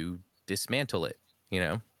equipped to dismantle it,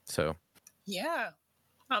 So Yeah.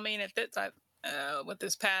 I mean, at this time, with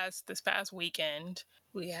this past weekend,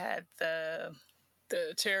 we had the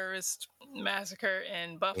terrorist massacre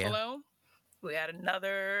in yeah. Buffalo. We had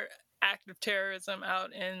another act of terrorism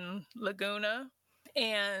out in Laguna,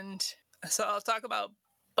 and so I'll talk about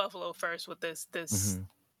Buffalo first with this this Hmm.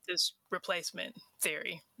 this replacement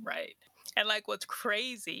theory, right? And like, what's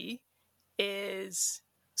crazy is,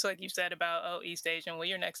 so like you said about, oh, East Asian, well,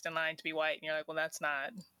 you're next in line to be white, and you're like, well, that's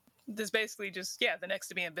not. This basically just, yeah, the next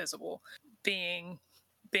to be invisible, being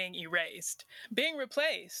being erased, being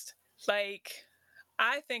replaced. Like,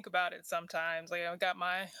 I think about it sometimes. Like, I got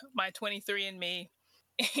my 23andMe,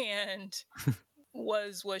 and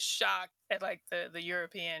was shocked at like the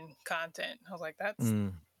European content. I was like,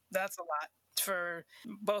 Mm, that's a lot. For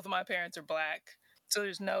both of my parents are black, so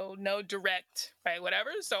there's no direct, right,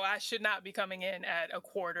 whatever. So I should not be coming in at a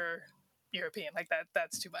quarter European. Like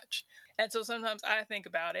that's too much. And so sometimes I think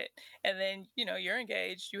about it, and then you're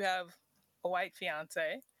engaged, you have a white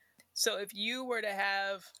fiance. So if you were to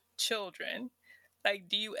have children, like,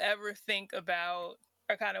 do you ever think about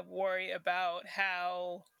or kind of worry about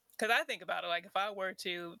how? Because I think about it, like if I were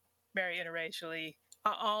to marry interracially,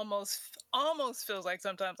 I almost feels like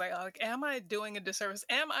sometimes like, am I doing a disservice?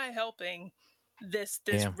 Am I helping this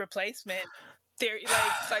Yeah. replacement theory?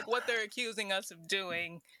 Like what they're accusing us of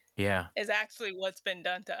doing Yeah. is actually what's been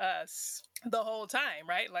done to us the whole time,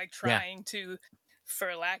 right? Like Yeah. trying to,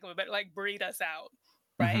 for lack of a better, like breed us out,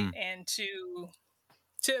 right? Mhm. And to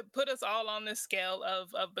put us all on this scale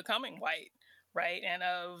of becoming white, right? And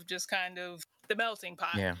of just kind of the melting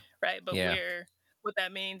pot, Yeah. right? But Yeah. what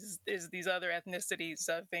that means is these other ethnicities,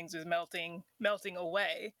 things is melting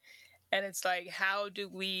away. And it's like, how do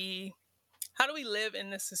we live in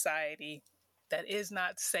this society that is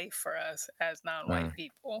not safe for us as non-white Mm.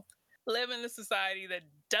 people? Live in a society that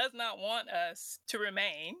does not want us to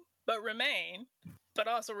remain, but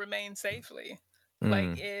also remain safely.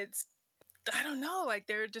 Like Mm. I don't know, like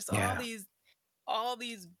there are just Yeah. all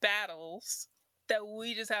these battles that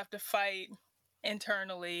we just have to fight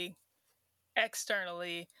internally,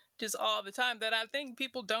 externally, just all the time that I think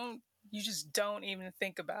people don't you just don't even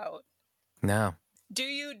think about. No. Do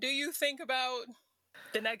you think about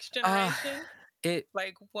the next Uh generation? it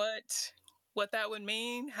Like what that would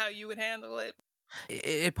mean, how you would handle it?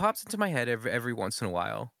 it pops into my head every once in a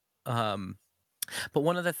while. Um but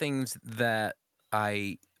one of the things that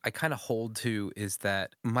I kind of hold to is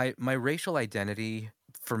that my racial identity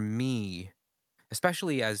for me,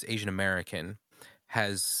 especially as Asian American,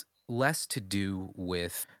 has less to do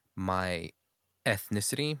with my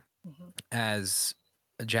ethnicity Hmm. as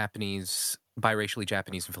a Japanese, biracially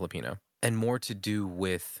Japanese and Filipino, and more to do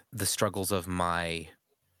with the struggles of my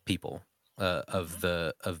people, Hmm.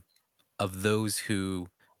 of those who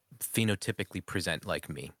phenotypically present like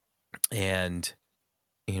me. And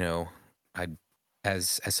you know, I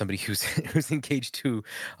as somebody who's who's engaged to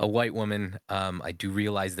a white woman, I do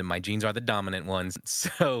realize that my genes are the dominant ones.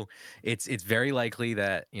 So it's very likely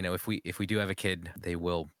that if we do have a kid, they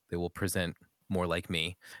will present more like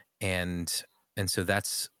me, and so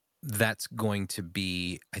that's going to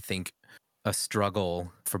be, I think, a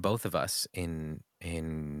struggle for both of us in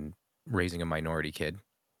raising a minority kid.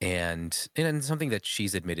 And something that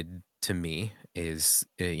she's admitted to me is,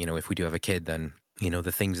 if we do have a kid, then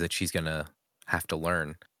the things that she's gonna have to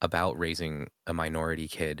learn about raising a minority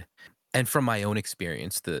kid. And from my own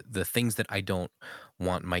experience, the things that I don't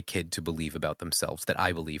want my kid to believe about themselves, that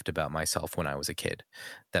I believed about myself when I was a kid,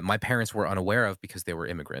 that my parents were unaware of because they were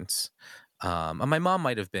immigrants. And my mom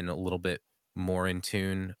might have been a little bit more in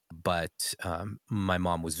tune, but my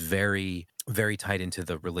mom was very, very tied into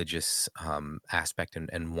the religious aspect,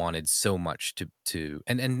 and wanted so much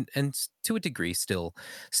and to a degree still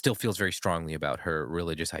feels very strongly about her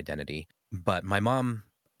religious identity. But my mom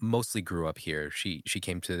mostly grew up here. She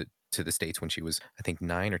came to the States when she was, I think,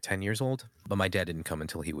 9 or 10 years old. But my dad didn't come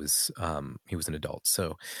until he was an adult.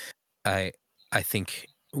 So I I think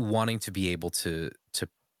wanting to be able to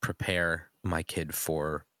prepare my kid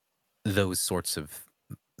for those sorts of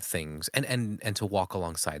things, and to walk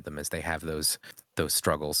alongside them as they have those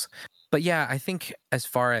struggles. But yeah, I think as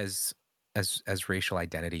far as racial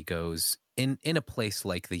identity goes, in a place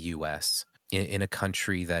like the US, in a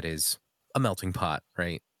country that is a melting pot,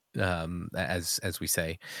 right? As we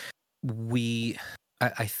say, we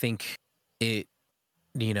I think it,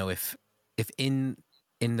 if in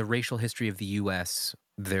the racial history of the US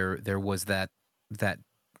there was that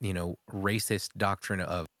racist doctrine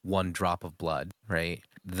of one drop of blood, right?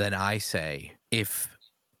 Then I say, if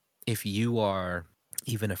you are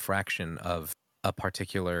even a fraction of a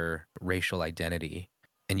particular racial identity,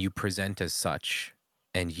 and you present as such,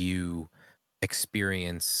 and you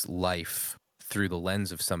experience life through the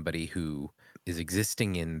lens of somebody who is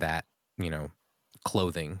existing in that, you know,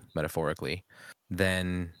 clothing, metaphorically,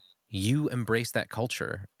 then you embrace that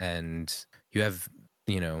culture, and you have,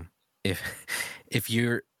 you know, if if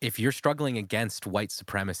you're struggling against white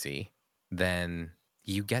supremacy, then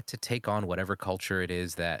you get to take on whatever culture it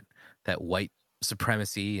is that white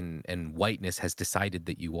supremacy and whiteness has decided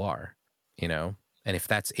that you are, you know? And if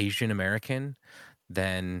that's Asian American,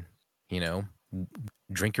 then, you know,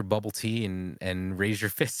 drink your bubble tea and raise your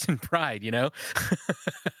fists in pride, you know?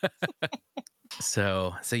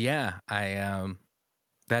 So yeah,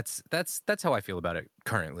 that's how I feel about it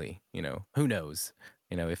currently, you know. Who knows?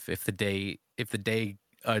 If the day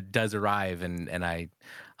does arrive, and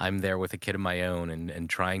I'm there with a kid of my own, and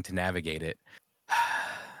trying to navigate it.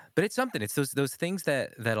 But it's something. It's those things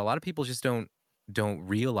that a lot of people just don't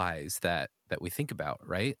realize that we think about,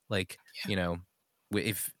 right? Like, Yeah. you know,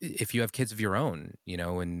 if you have kids of your own,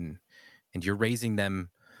 and you're raising them,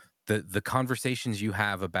 the conversations you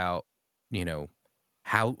have about, you know,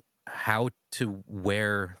 how how to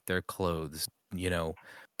wear their clothes, you know,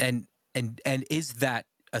 and and is that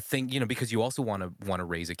a thing, because you also want to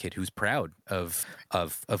raise a kid who's proud of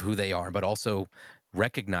Right. who they are, but also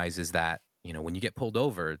recognizes that, when you get pulled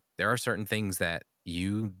over, there are certain things that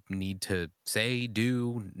you need to say,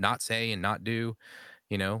 do, not say, and not do,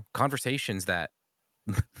 conversations that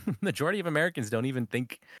majority of Americans don't even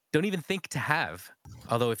think to have.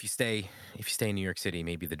 Although if you stay in New York City,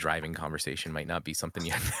 maybe the driving conversation might not be something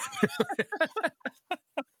you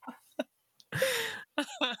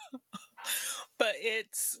But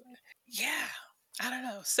it's, yeah, I don't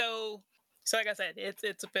know. So like I said,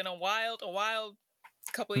 it's been a wild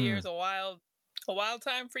couple of Hmm. years, a wild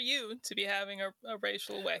time for you to be having a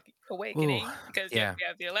racial Ooh, awakening, because yes, yeah, we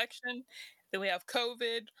have the election, then we have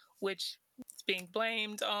COVID, which is being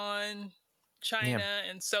blamed on yeah, China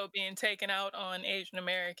and so being taken out on Asian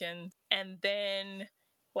Americans. And then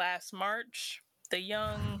last March, the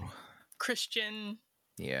young Christian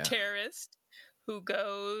yeah. terrorist who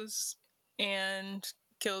goes and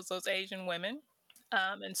kills those Asian women.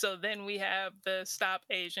 And so then we have the Stop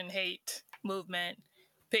Asian Hate movement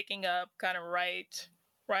picking up kind of right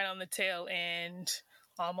on the tail end,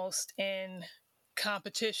 almost in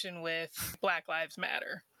competition with Black Lives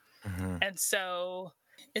Matter. Hmm. And so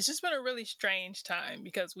it's just been a really strange time,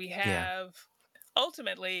 because we Yeah, have,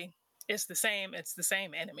 ultimately, it's the same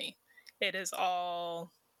enemy. It is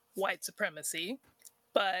all white supremacy,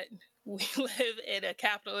 but we live in a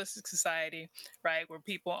capitalistic society, right, where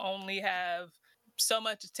people only have so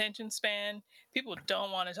much attention span. People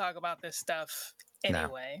don't want to talk about this stuff no,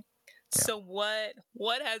 anyway. yeah. So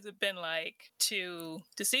what has it been like to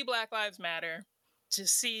see Black Lives Matter, to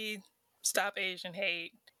see Stop Asian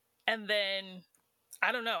Hate, and then,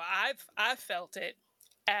 I don't know, I've felt it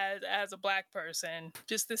as a Black person,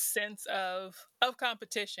 just this sense of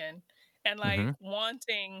competition, and like Hmm.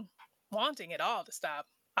 wanting it all to stop,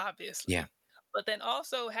 Yeah, obviously, but then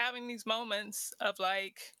also having these moments of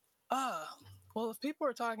like, oh, well, if people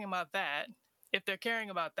are talking about that, if they're caring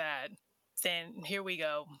about that, then here we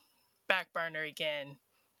go, back burner again.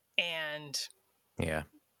 And yeah,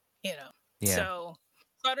 you know yeah. so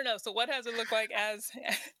I don't know, so what has it looked like as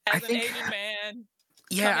I as an think, Asian man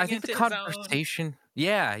yeah, I coming think the into his own? conversation,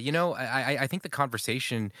 yeah, I think the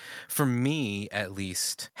conversation, for me at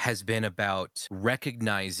least, has been about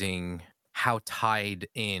recognizing how tied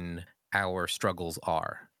in our struggles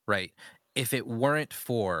are, right? If it weren't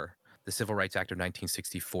for the Civil Rights Act of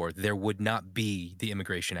 1964, there would not be the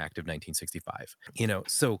Immigration Act of 1965.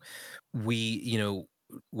 So we,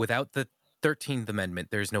 without the 13th Amendment,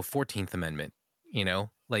 there's no 14th Amendment,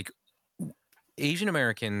 like, Asian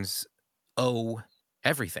Americans owe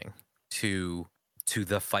everything to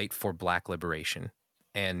the fight for Black liberation,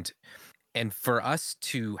 and for us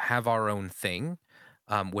to have our own thing,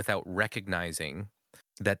 without recognizing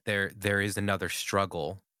that there is another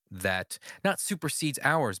struggle that not supersedes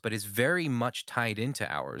ours, but is very much tied into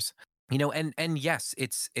ours. And yes,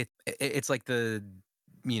 it's like when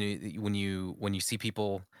you see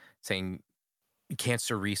people saying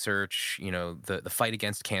cancer research, the fight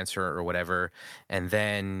against cancer or whatever, and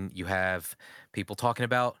then you have people talking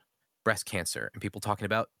about breast cancer and people talking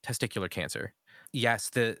about testicular cancer. Yes,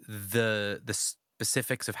 the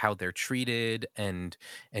specifics of how they're treated and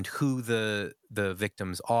who the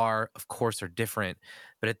victims are, of course, are different,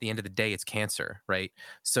 but at the end of the day, it's cancer, right?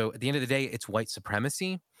 So at the end of the day, it's white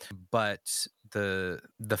supremacy, but the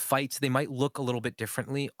fights, they might look a little bit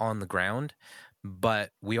differently on the ground, but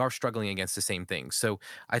we are struggling against the same thing. So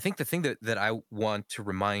I think the thing that I want to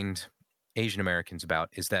remind Asian Americans about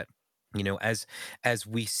is that, as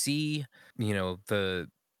we see, the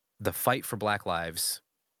fight for Black lives,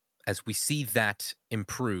 as we see that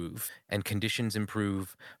improve and conditions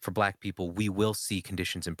improve for Black people, we will see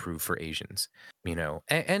conditions improve for Asians,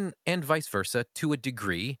 and vice versa to a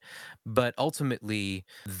degree. But ultimately,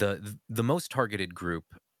 the most targeted group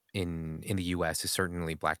in the US is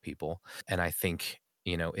certainly Black people. And I think,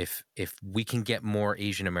 if we can get more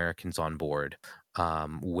Asian Americans on board,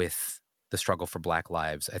 with the struggle for Black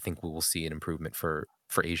lives, I think we will see an improvement for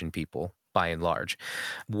Asian people by and large.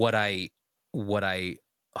 What I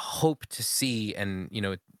hope to see, and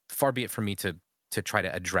far be it from me to try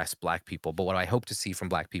to address Black people, but what I hope to see from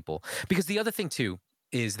Black people, because the other thing too,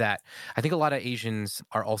 is that I think a lot of Asians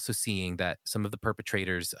are also seeing that some of the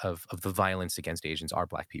perpetrators of the violence against Asians are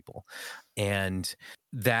Black people. And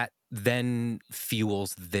that then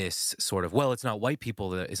fuels this sort of, well, it's not white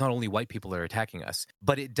people, it's not only white people that are attacking us,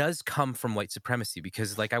 but it does come from white supremacy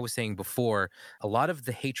because, like I was saying before, a lot of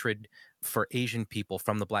the hatred for Asian people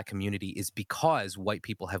from the Black community is because white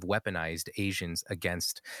people have weaponized Asians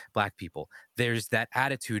against Black people. There's that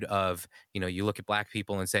attitude of, you look at Black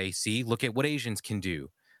people and say, see, look at what Asians can do.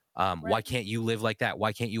 Why Right. can't you live like that?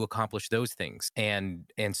 Why can't you accomplish those things? And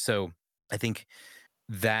so I think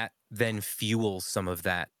that then fuels some of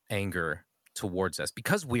that anger towards us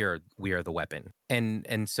because we are the weapon.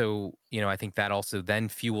 And so, I think that also then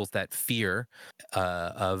fuels that fear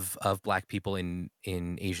of Black people in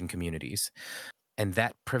Asian communities, and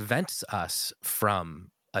that prevents us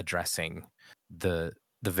from addressing the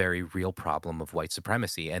very real problem of white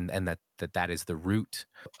supremacy, and that is the root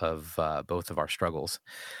of both of our struggles.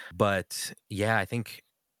 But yeah, I think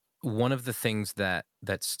one of the things that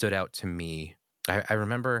stood out to me, I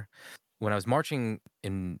remember when I was marching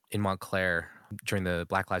in Montclair during the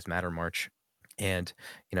Black Lives Matter march, and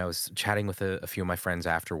I was chatting with a few of my friends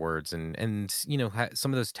afterwards, and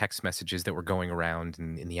some of those text messages that were going around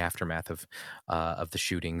in the aftermath of the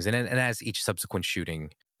shootings, and as each subsequent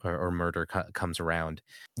shooting or murder comes around,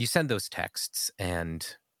 you send those texts,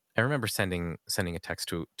 and I remember sending a text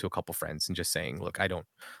to a couple friends and just saying, look, I don't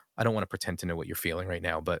want to pretend to know what you're feeling right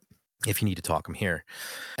now, but if you need to talk, I'm here.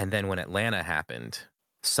 And then when Atlanta happened,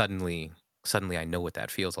 suddenly I know what that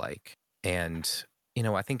feels like. And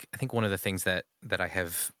I think one of the things that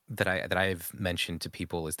I've mentioned to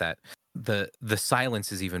people is that the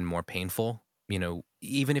silence is even more painful.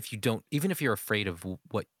 Even if you're afraid of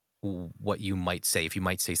what you might say, if you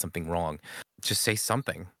might say something wrong, just say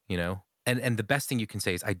something. And the best thing you can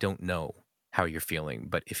say is, I don't know how you're feeling,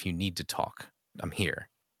 but if you need to talk, I'm here.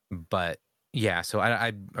 But yeah, so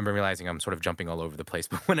I'm realizing I'm sort of jumping all over the place,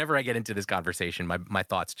 but whenever I get into this conversation, my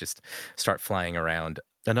thoughts just start flying around.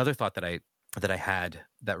 Another thought that I had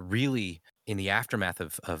that really in the aftermath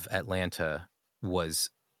of Atlanta was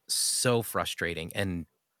so frustrating,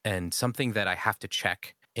 and something that I have to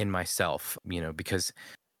check in myself, because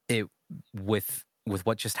it with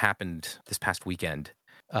what just happened this past weekend,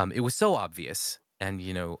 it was so obvious, and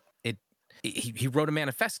it he wrote a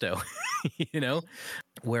manifesto, you know,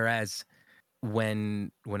 whereas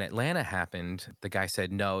when Atlanta happened, the guy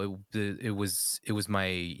said, "No, it was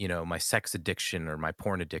my my sex addiction or my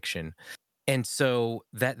porn addiction," and so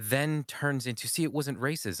that then turns into, see, it wasn't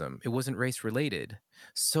racism, it wasn't race related,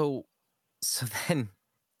 so then,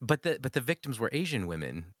 but the victims were Asian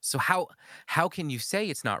women, so how can you say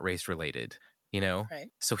it's not race related? You know, Right.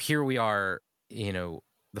 so here we are, the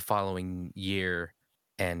following year,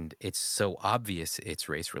 and it's so obvious it's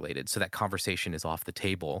race related. So that conversation is off the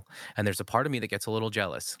table. And there's a part of me that gets a little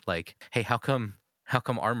jealous. Like, hey, how come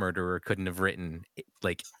our murderer couldn't have written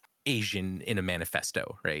like Asian in a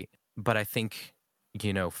manifesto, right? But I think,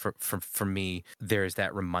 for me, there's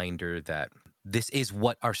that reminder that this is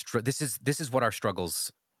what this is what our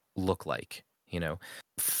struggles look like,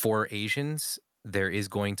 For Asians, there is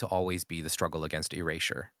going to always be the struggle against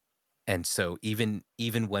erasure. And so even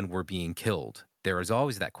when we're being killed, there is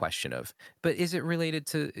always that question of, but is it related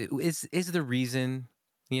to, is the reason,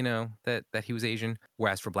 that he was Asian?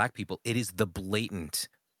 Whereas for Black people, it is the blatant,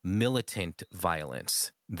 militant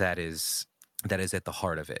violence that is at the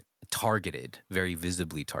heart of it, targeted, very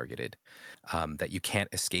visibly targeted, that you can't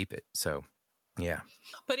escape it. So yeah.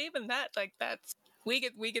 But even that, like that's we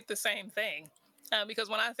get the same thing, because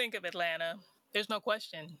when I think of Atlanta, there's no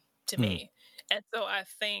question to Hmm. me, and so I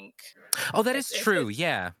think Oh, that it's is it's true. it's,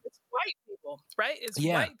 Yeah. it's white people, right? It's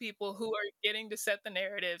Yeah. white people who are getting to set the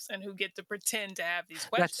narratives and who get to pretend to have these That's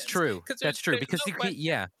questions true. because That's true there's because no question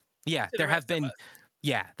yeah. Yeah, to the rest of us.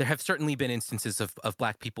 there have certainly been instances of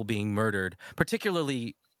Black people being murdered,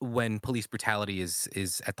 particularly when police brutality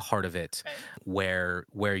is at the heart of it, Right.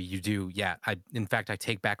 where you do, yeah, in fact, I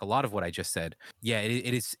take back a lot of what I just said. Yeah,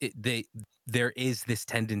 there is this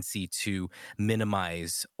tendency to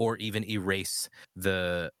minimize or even erase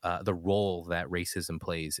the role that racism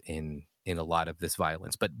plays in a lot of this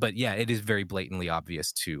violence. But yeah, it is very blatantly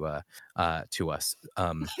obvious to us.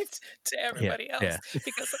 To Yeah, everybody yeah. else,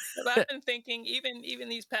 because I've been thinking, even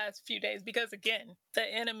these past few days, because again, the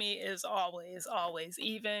enemy is always,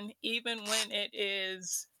 even when it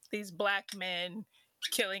is these black men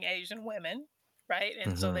killing Asian women, right?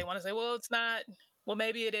 And so Hmm. they want to say, well, it's not, well,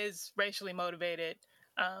 maybe it is racially motivated,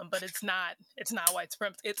 but it's not white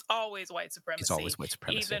supremacy. It's always white It's always supremacy, white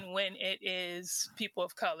supremacy. even when it is people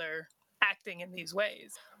of color acting in these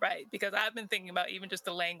ways, right? Because I've been thinking about even just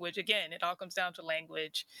the language. Again, it all comes down to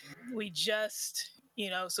language. We just,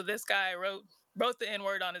 so this guy wrote the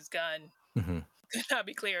N-word on his gun. Mm-hmm. Could not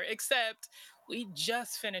be clear, except we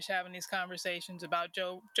just finished having these conversations about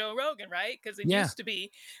Joe Rogan, right? Because it used to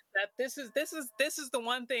be that this is the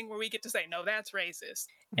one thing where we get to say, no, that's racist.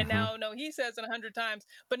 And now, no, he says it 100 times,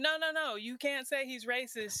 but no, you can't say he's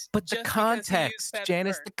racist. But just the context,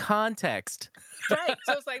 Janice, the context. Right.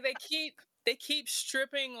 So it's like they keep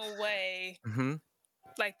stripping away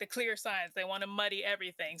like the clear signs. They want to muddy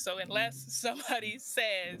everything. So unless somebody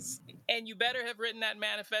says, and you better have written that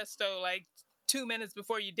manifesto like 2 minutes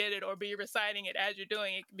before you did it, or be reciting it as you're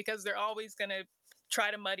doing it, because they're always going to try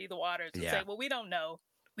to muddy the waters and say, well, we don't know.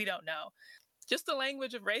 Just the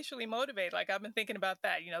language of racially motivated. Like, I've been thinking about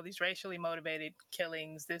that, these racially motivated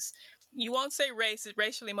killings, you won't say race is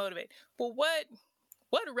racially motivated, but what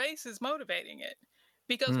race is motivating it?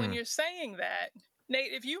 Because when you're saying that,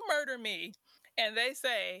 Nate, if you murder me and they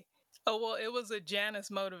say, oh, well, it was a Janice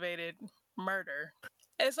motivated murder,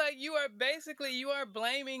 it's like you are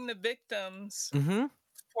blaming the victims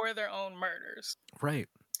for their own murders. Right.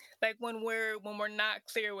 Like when we're not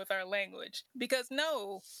clear with our language. Because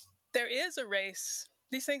no, there is a race.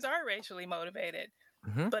 These things are racially motivated.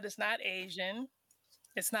 But it's not Asian.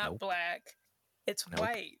 It's not Black. It's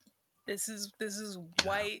white. This is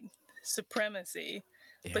white supremacy.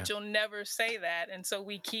 Yeah. But you'll never say that. And so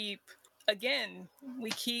they keep playing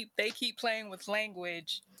with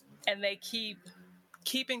language, and they keep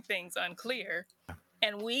keeping things unclear,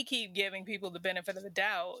 and we keep giving people the benefit of the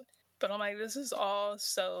doubt. But I'm like, this is all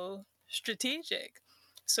so strategic.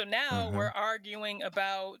 So now we're arguing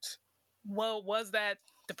about, well, was that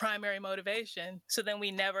the primary motivation? So then we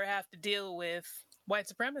never have to deal with white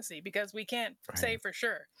supremacy, because we can't say for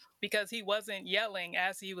sure, because he wasn't yelling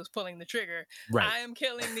as he was pulling the trigger, I am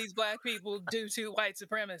killing these Black people due to white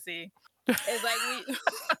supremacy. It's like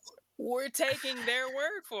we're taking their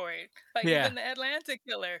word for it. Like even the Atlanta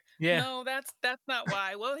killer. No, that's not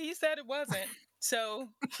why. Well, he said it wasn't. So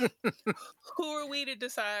who are we to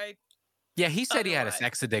decide? Yeah, he said he had a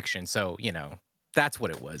sex addiction. So, that's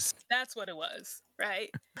what it was. That's what it was. Right.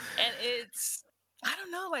 And I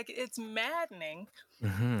don't know, like, it's maddening.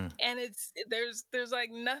 And there's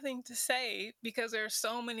like nothing to say, because there are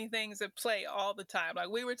so many things at play all the time. Like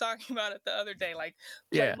we were talking about it the other day, like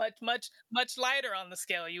much lighter on the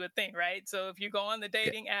scale, you would think, right? So if you go on the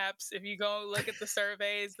dating apps, if you go look at the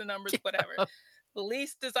surveys, the numbers, whatever,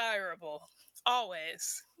 least desirable,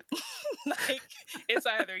 always. Like it's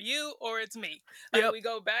either you or it's me. Like we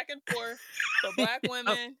go back and forth for Black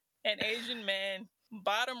women and Asian men,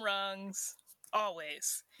 bottom rungs.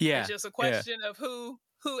 Always. It's just a question of who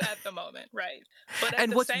at the moment, right? But at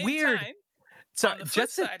the same time, on the flip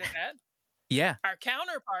side of that, our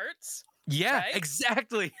counterparts,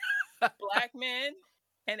 exactly, Black men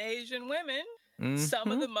and Asian women, some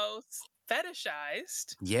of the most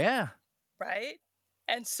fetishized, right?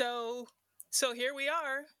 And so here we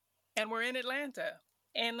are, and we're in Atlanta,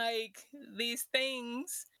 and like these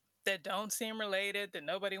things that don't seem related, that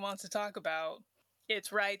nobody wants to talk about,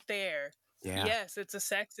 it's right there. Yeah. Yes, it's a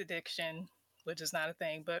sex addiction, which is not a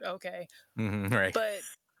thing, but okay. Right. But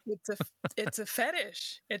it's a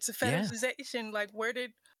fetish. It's a fetishization. Like where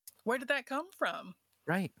did that come from?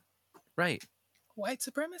 Right. White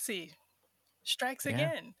supremacy strikes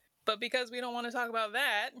again. But because we don't want to talk about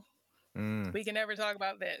that, we can never talk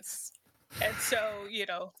about this. And so,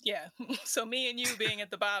 so me and you being at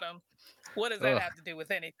the bottom, what does that have to do with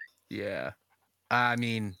anything? Yeah. I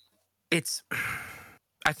mean,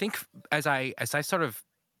 I think as I sort of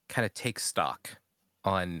kind of take stock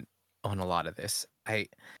on a lot of this, I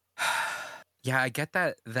get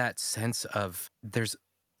that sense of there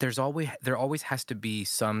always has to be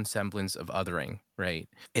some semblance of othering, right?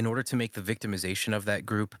 In order to make the victimization of that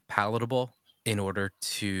group palatable, in order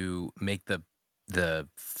to make the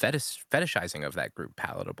fetishizing of that group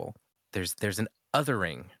palatable, there's an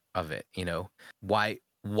othering of it, Why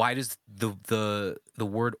does the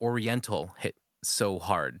word Oriental hit so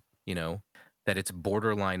hard, that it's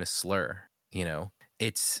borderline a slur,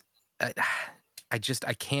 it's I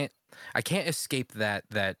can't escape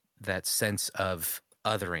that sense of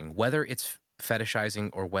othering, whether it's fetishizing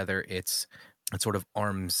or whether it's sort of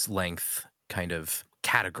arm's length kind of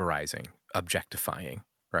categorizing, objectifying,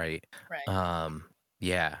 right? I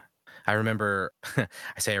remember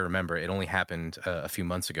I remember, it only happened a few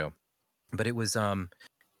months ago, but it was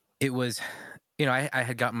I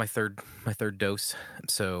had gotten my third dose.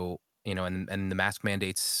 So, and the mask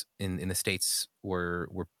mandates in the States were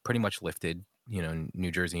pretty much lifted, in New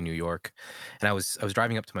Jersey, New York. And I was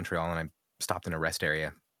driving up to Montreal, and I stopped in a rest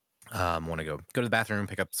area. Want to go to the bathroom,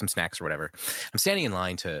 pick up some snacks or whatever. I'm standing in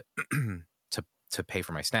line to to pay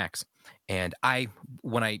for my snacks, and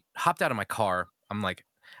when I hopped out of my car, I'm like,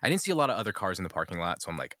 I didn't see a lot of other cars in the parking lot,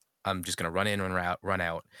 so I'm like, I'm just gonna run in and run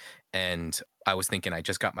out. And I was thinking, I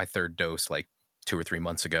just got my third dose like 2 or 3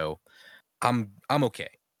 months ago. I'm okay.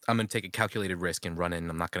 I'm gonna take a calculated risk and run in.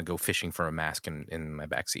 I'm not gonna go fishing for a mask in my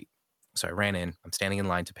backseat. So I ran in. I'm standing in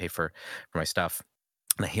line to pay for my stuff,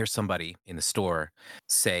 and I hear somebody in the store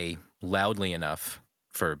say loudly enough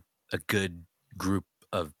for a good group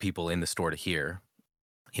of people in the store to hear,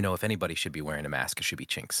 if anybody should be wearing a mask, it should be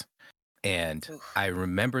Chinks. And Oof. I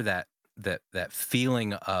remember that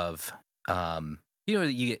feeling of,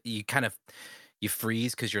 you kind of, you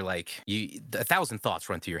freeze because you're like, 1,000 thoughts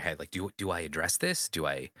run through your head. Like, do I address this? Do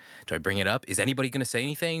I bring it up? Is anybody going to say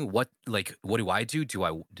anything? What do I do? Do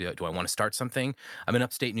I want to start something? I'm in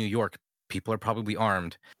upstate New York. People are probably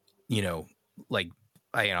armed. Like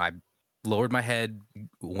I lowered my head,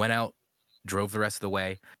 went out, drove the rest of the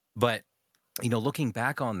way. But looking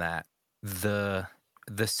back on that, the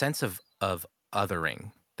sense of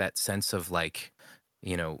othering, that sense of like,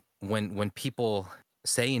 when people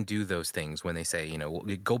say and do those things, when they say,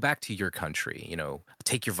 go back to your country,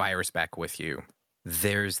 take your virus back with you,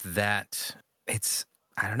 there's that,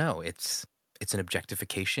 I don't know, it's an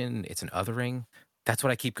objectification, it's an othering. That's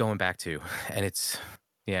what I keep going back to. And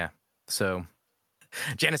yeah. So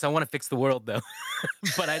Janice, I want to fix the world though,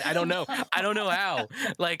 but I don't know. I don't know how.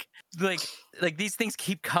 Like these things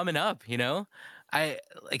keep coming up, I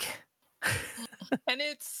like. And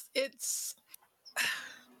it's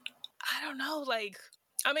I don't know. Like,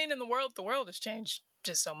 I mean, in the world has changed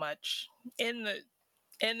just so much in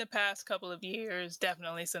the past couple of years.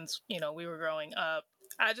 Definitely since we were growing up.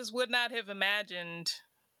 I just would not have imagined,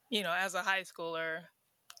 as a high schooler,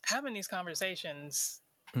 having these conversations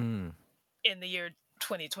Mm, in the year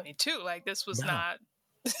 2022. Like this was no, not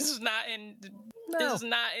this is not in this no. is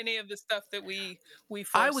not any of the stuff that we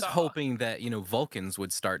I was foresaw. hoping that Vulcans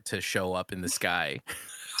would start to show up in the sky.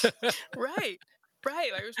 Right.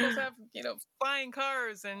 Right. Like we're supposed to have, flying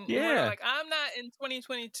cars and we're Yeah. like, I'm not in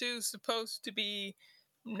 2022 supposed to be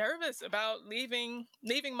nervous about leaving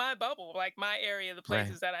my bubble, like my area, the Right.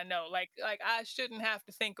 places that I know. Like I shouldn't have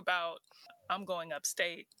to think about I'm going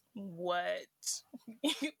upstate. What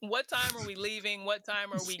what time are we leaving? What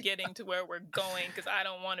time are we getting to where we're going? Because I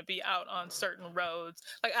don't want to be out on certain roads.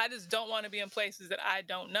 Like I just don't want to be in places that I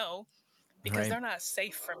don't know because Right. they're not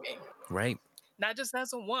safe for me. Right. Not just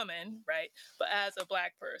as a woman, right, but as a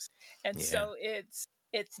Black person. And Yeah. so it's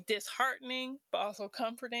disheartening but also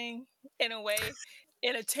comforting in a way,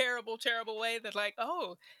 in a terrible way, that like,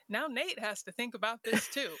 oh, now Nate has to think about this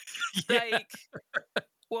too. Yeah. Like,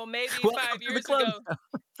 well, maybe Welcome 5 to the years club. ago,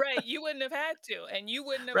 right, you wouldn't have had to, and you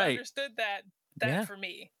wouldn't have Right. understood that Yeah. for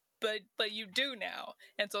me, but you do now.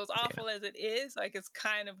 And so as Yeah. awful as it is, like, it's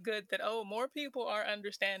kind of good that, oh, more people are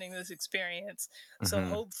understanding this experience. So Hmm.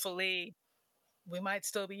 hopefully we might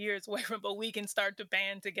still be years away from, but we can start to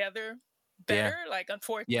band together Yeah. better. Like, Yeah.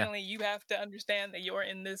 unfortunately, you have to understand that you're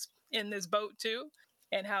in this boat too,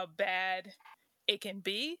 and how bad it can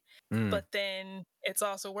be. Mm. But then it's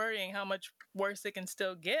also worrying how much worse it can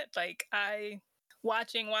still get. Like I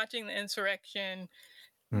watching the insurrection,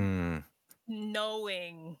 Mm.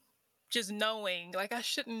 knowing, just knowing, like I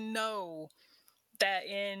shouldn't know that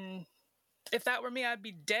in if that were me, I'd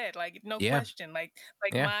be dead. Like no Yeah. question. Like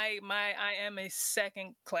Yeah. I am a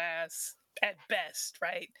second class at best,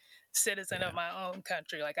 right? Citizen Yeah. of my own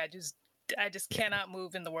country. Like I just Yeah. cannot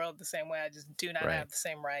move in the world the same way. I just do not Right. have the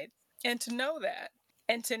same right. And to know that,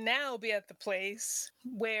 and to now be at the place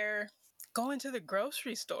where going to the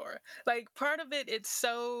grocery store, like part of it, it's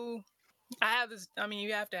so I have this. I mean,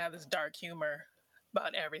 you have to have this dark humor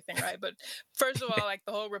about everything, right? But first of all, like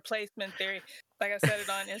the whole replacement theory, like I said it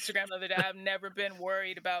on Instagram the other day, I've never been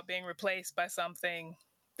worried about being replaced by something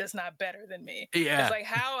that's not better than me. It's Yeah. like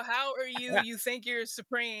how are you think you're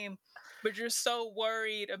supreme, but you're so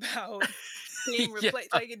worried about being Yeah.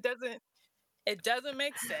 replaced. Like it doesn't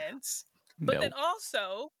make sense. But then No.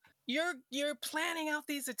 also you're planning out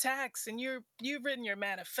these attacks and you've written your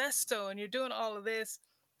manifesto and you're doing all of this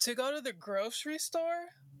to go to the grocery store,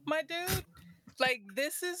 my dude. Like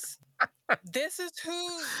this is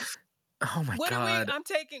who Oh my what are we God. I'm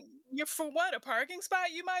taking you for what, a parking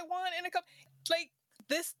spot you might want in a couple, like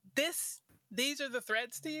these are the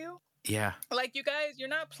threats to you. Yeah. Like you guys, you're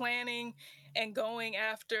not planning and going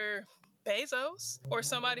after Bezos or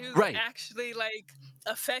somebody who's Right. actually like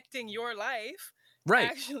affecting your life, Right.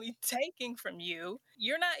 actually taking from you.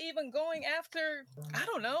 You're not even going after, I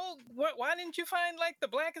don't know, why didn't you find like the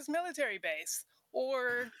blackest military base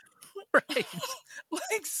or Right.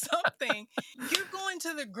 like something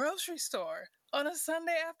the grocery store on a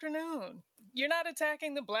Sunday afternoon. You're not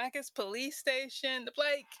attacking the blackest police station.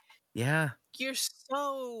 Like, Yeah. you're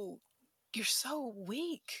so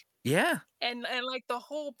weak. Yeah. And like the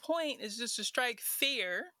whole point is just to strike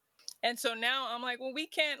fear. And so now I'm like, well, we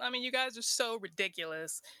can't. I mean, you guys are so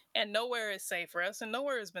ridiculous, and nowhere is safe for us, and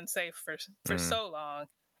nowhere has been safe for so long.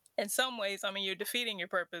 In some ways, I mean, you're defeating your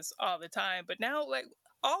purpose all the time. But now, like,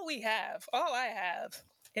 all I have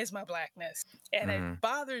is my blackness, and it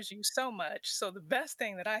bothers you so much. So the best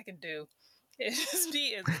thing that I can do is just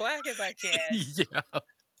be as black as I can. Yeah.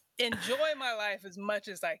 Enjoy my life as much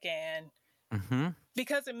as I can.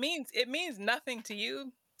 Because it means nothing to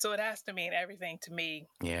you, so it has to mean everything to me.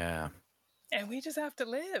 Yeah. And we just have to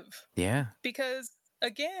live. Yeah. Because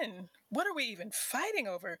again, what are we even fighting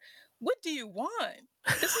over? What do you want?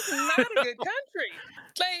 This is not a good country.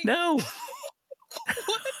 Like, no.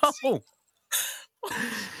 What? Oh.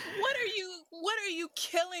 What are you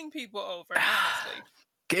killing people over, honestly?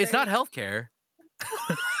 It's not healthcare.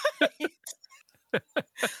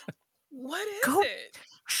 What is it?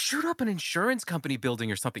 Shoot up an insurance company building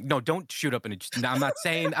or something. No, don't shoot up I'm not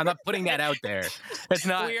saying, I'm not putting that out there. That's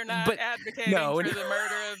not. We are not advocating for the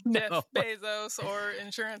murder of Jeff Bezos or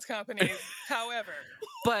insurance companies. However,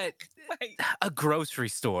 but a grocery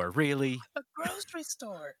store, really? A grocery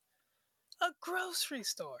store. A grocery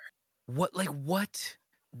store. What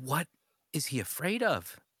is he afraid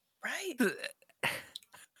of? Right.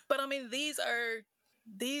 But I mean, these are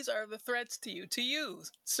the threats to you,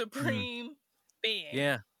 supreme being.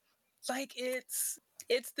 Yeah. Like it's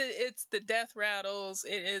the death rattles.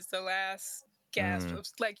 It is the last gasp.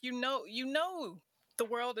 Like you know, the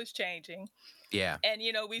world is changing. Yeah. And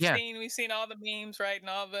we've seen all the memes, right, and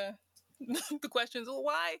all the the questions. Well,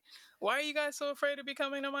 why are you guys so afraid of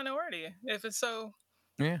becoming a minority if it's so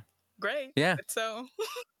great? Yeah. It's so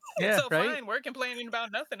yeah, so right? fine. We're complaining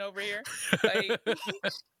about nothing over here. Like,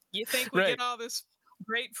 you think we get all this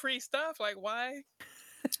great free stuff? Like, why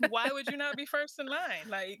would you not be first in line?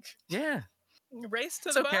 Like, race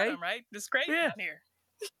to the bottom, right? It's great down here.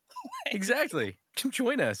 Exactly. Come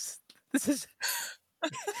join us. This is.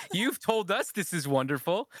 You've told us this is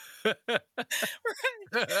wonderful. Right.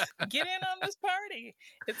 Get in on this party.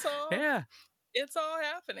 It's all. Yeah. It's all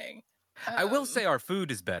happening. I will say our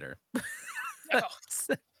food is better.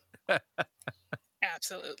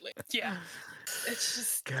 Absolutely. Yeah. It's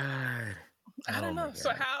just God. I don't know.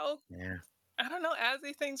 So how I don't know, as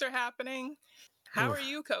these things are happening, how are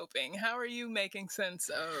you coping? How are you making sense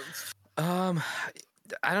of I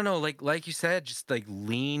don't know, like you said, just like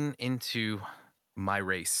lean into my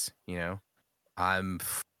race, I'm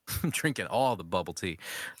drinking all the bubble tea.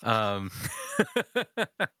 No,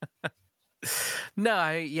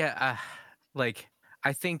 I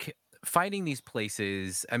think finding these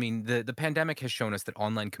places, I mean, the pandemic has shown us that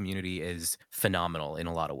online community is phenomenal in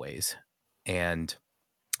a lot of ways. And,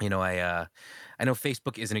 I know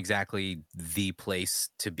Facebook isn't exactly the place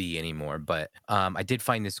to be anymore, but I did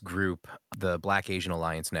find this group, the Black Asian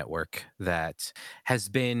Alliance Network, that has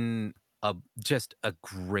been just a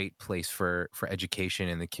great place for education,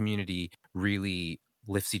 and the community really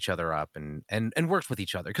lifts each other up and works with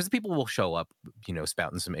each other, because people will show up,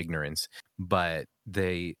 spouting some ignorance, but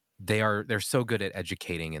they're so good at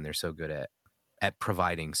educating, and they're so good at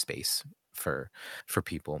providing space for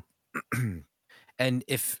people. And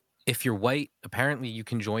if you're white, apparently you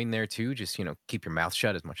can join there too. Just keep your mouth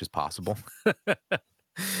shut as much as possible.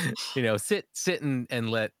 Sit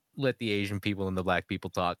and let the Asian people and the Black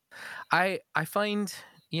people talk. I find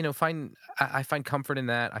I find comfort in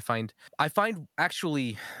that. I find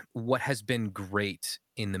actually what has been great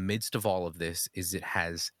in the midst of all of this is it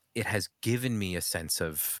has given me a sense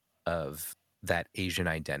of that Asian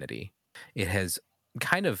identity. It has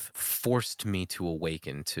kind of forced me to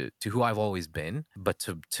awaken to who I've always been, but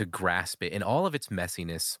to grasp it in all of its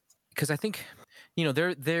messiness. Because I think,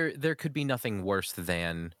 there could be nothing worse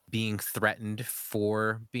than being threatened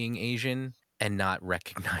for being Asian and not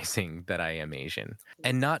recognizing that I am Asian,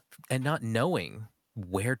 and not knowing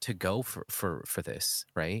where to go for this,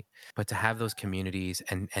 right? But to have those communities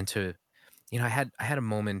and to, I had a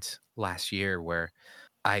moment last year where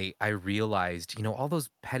I realized, all those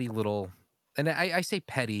petty little. And I say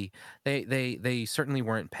petty. They certainly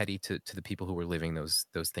weren't petty to the people who were living those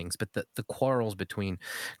things. But the quarrels between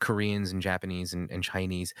Koreans and Japanese and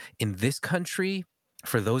Chinese in this country,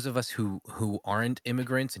 for those of us who aren't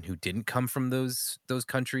immigrants and who didn't come from those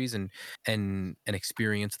countries and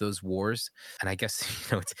experience those wars. And I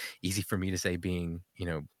guess it's easy for me to say, being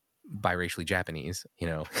biracially Japanese.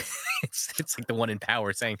 It's like the one in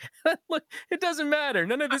power saying, look, it doesn't matter.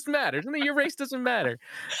 None of this matters. None of your race doesn't matter.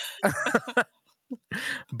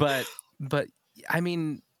 but but I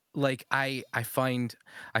mean, like I find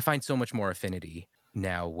so much more affinity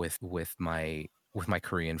now with my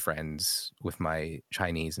Korean friends, with my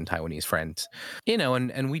Chinese and Taiwanese friends,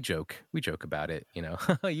 and we joke about it,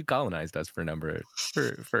 you colonized us for a number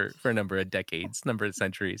for a number of decades, number of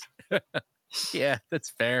centuries. Yeah, that's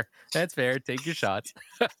fair. That's fair. Take your shots.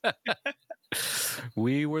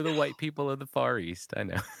 We were the white people of the Far East. I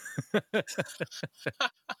know.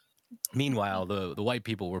 Meanwhile, the white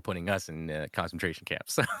people were putting us in concentration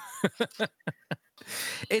camps.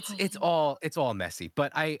 It's all messy,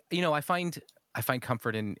 but I find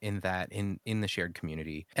comfort in that in the shared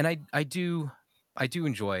community, and I do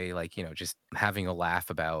enjoy, like, just having a laugh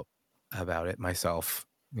about it myself,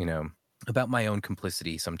 you know about my own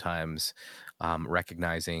complicity sometimes,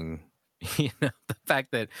 recognizing the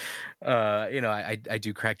fact that I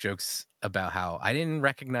do crack jokes about how I didn't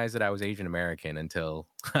recognize that I was Asian American until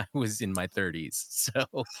I was in my 30s. So,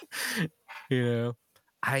 you know,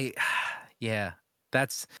 I yeah,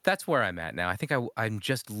 that's where I'm at now. I think I'm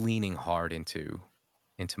just leaning hard into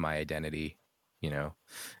my identity, you know,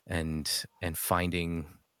 and finding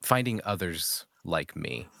others like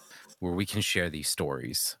me where we can share these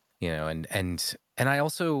stories, and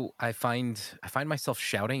I find myself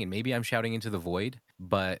shouting, and maybe I'm shouting into the void,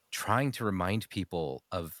 but trying to remind people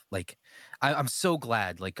of, like, I'm so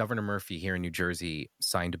glad, like, Governor Murphy here in New Jersey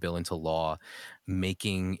signed a bill into law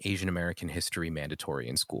making Asian American history mandatory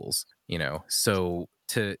in schools. So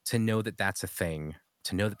to know that that's a thing,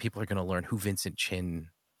 to know that people are going to learn who Vincent Chin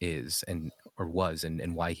is, and or was,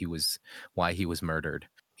 and why he was murdered.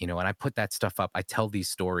 And I put that stuff up. I tell these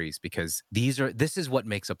stories because this is what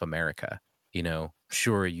makes up America.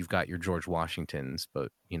 Sure, you've got your George Washingtons,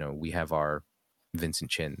 but we have our Vincent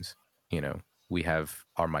Chins. We have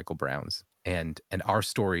our Michael Browns, and our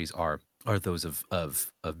stories are those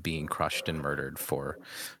of being crushed and murdered for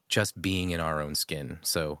just being in our own skin.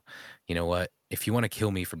 So, you know what? If you want to kill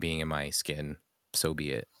me for being in my skin, so be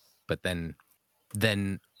it. But then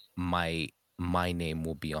my name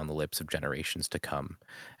will be on the lips of generations to come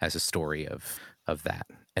as a story of that.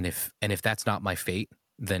 And if that's not my fate,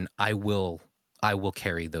 then I will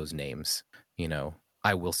carry those names.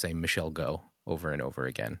 I will say Michelle Go over and over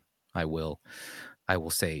again. I will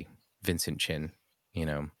say Vincent Chin,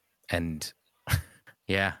 and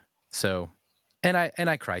yeah. So, and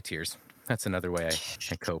I cry tears. That's another way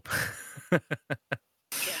I cope. Yeah.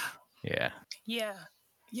 Yeah. Yeah.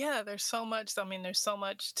 Yeah. There's so much. I mean, there's so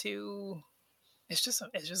much to. It's just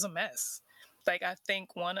a mess. Like, I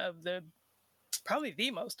think one of the probably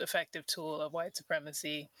the most effective tool of white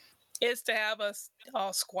supremacy is to have us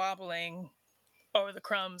all squabbling over the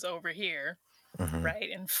crumbs over here, Hmm. right?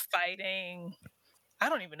 And fighting. I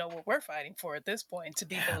don't even know what we're fighting for at this point, to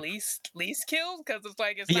be the Yeah. least killed, because it's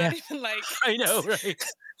not Yeah. even like I know, right?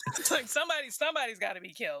 it's like somebody's got to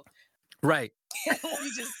be killed. Right.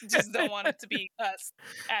 We just don't want it to be us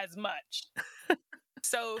as much.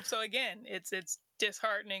 So again, it's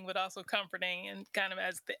disheartening but also comforting, and kind of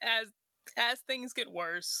as things get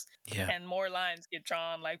worse Yeah. and more lines get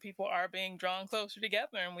drawn, like, people are being drawn closer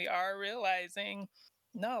together, and we are realizing,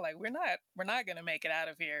 no, like, we're not going to make it out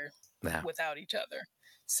of here Yeah. without each other.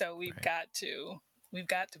 So Right. we've got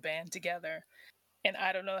to band together. And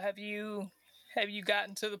I don't know, have you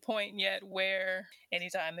gotten to the point yet where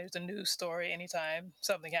anytime there's a news story, anytime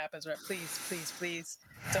something happens, where please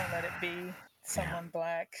don't let it be Yeah. someone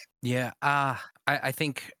black? Yeah. I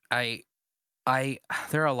think I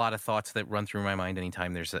there are a lot of thoughts that run through my mind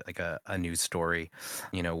anytime there's like a news story.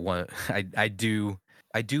 One I do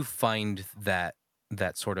find that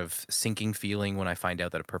sort of sinking feeling when I find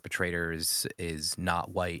out that a perpetrator is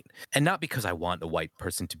not white, and not because I want a white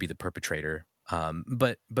person to be the perpetrator,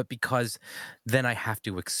 but because then I have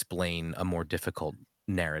to explain a more difficult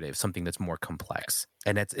narrative, something that's more complex,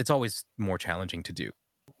 and it's always more challenging to do,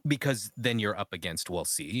 because then you're up against, well,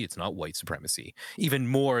 see, it's not white supremacy, even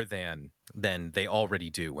more than they already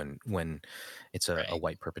do when it's a Right.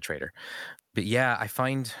 white perpetrator. But yeah, I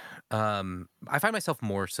find myself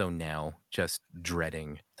more so now just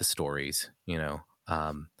dreading the stories, and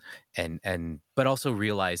but also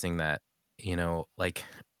realizing that, like,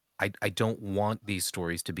 I don't want these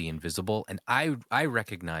stories to be invisible, and I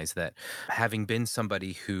recognize that, having been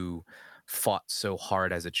somebody who fought so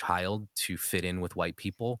hard as a child to fit in with white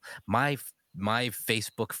people, my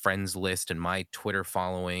Facebook friends list and my Twitter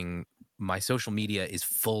following, my social media is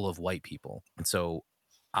full of white people, and so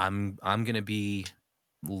I'm gonna be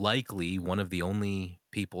likely one of the only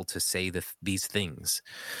people to say these things.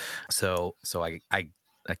 So I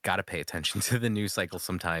gotta pay attention to the news cycle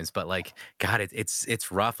sometimes. But, like, God,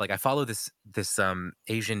 it's rough. Like, I follow this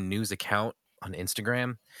Asian news account on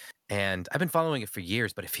Instagram, and I've been following it for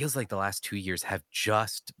years, but it feels like the last 2 years have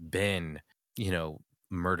just been,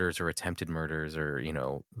 murders or attempted murders or,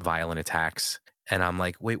 violent attacks. And I'm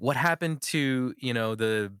like, wait, what happened to,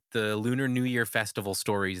 the Lunar New Year festival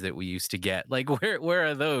stories that we used to get? Like, where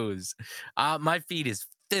are those? My feed is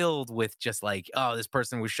filled with just like, oh, this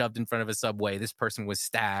person was shoved in front of a subway. This person was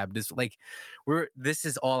stabbed. This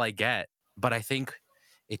is all I get. But I think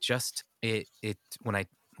when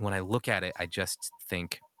I look at it, I just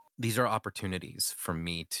think these are opportunities for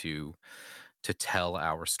me to tell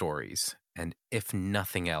our stories. And if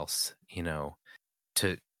nothing else,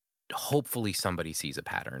 to hopefully somebody sees a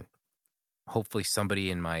pattern. Hopefully somebody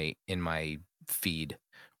in my feed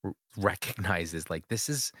recognizes like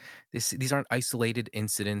these aren't isolated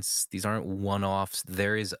incidents. These aren't one-offs.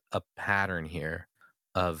 There is a pattern here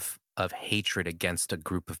of hatred against a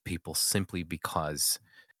group of people simply because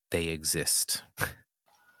they exist.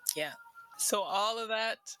 Yeah. So all of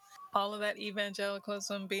that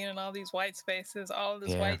evangelicalism, being in all these white spaces, all of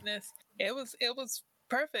this whiteness, it was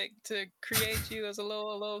perfect to create you as a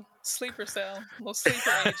little sleeper cell, little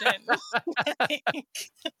sleeper agent.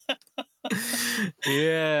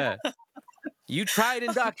 Yeah. You tried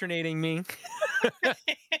indoctrinating me.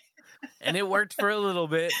 And it worked for a little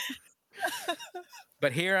bit.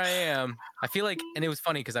 But here I am. I feel like, and it was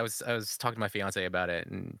funny because I was talking to my fiance about it,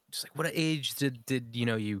 and just like, what age did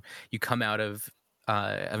you come out of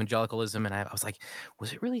evangelicalism? And I was like,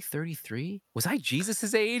 was it really 33? Was I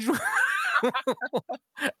Jesus's age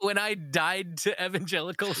when I died to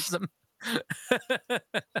evangelicalism?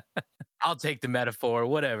 I'll take the metaphor,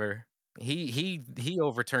 whatever. He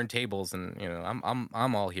overturned tables, and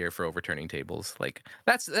I'm all here for overturning tables. Like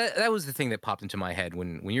that was the thing that popped into my head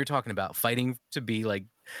when you're talking about fighting to be like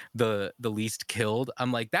the least killed.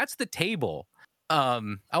 I'm like, that's the table. I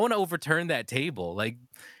want to overturn that table. Like,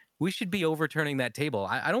 we should be overturning that table.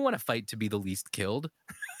 I don't want to fight to be the least killed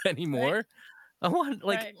anymore. Right. I want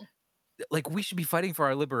like we should be fighting for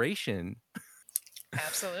our liberation.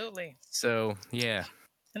 Absolutely. So yeah.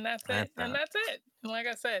 And that's it. And that's it. And like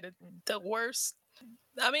I said, the worst.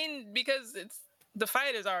 I mean, because the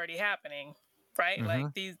fight is already happening, right? Mm-hmm.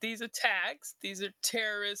 Like these attacks, these are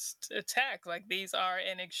terrorist attacks. Like, these are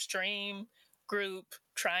an extreme group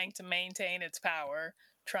trying to maintain its power,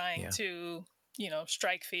 trying to,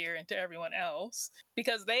 strike fear into everyone else,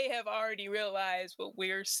 because they have already realized what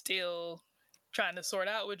we're still trying to sort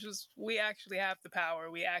out, which is we actually have the power.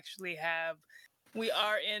 We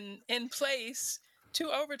are in place to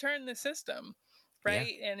overturn the system,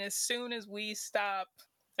 right? Yeah. And as soon as we stop,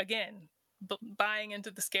 again, buying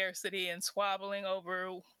into the scarcity and squabbling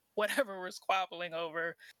over whatever we're squabbling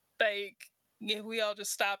over, like, if we all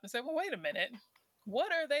just stop and say, well, wait a minute,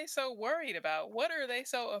 what are they so worried about? What are they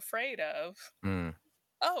so afraid of?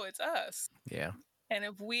 Oh, it's us. Yeah. And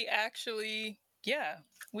if we actually,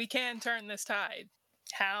 we can turn this tide.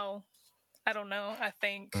 How? I don't know. I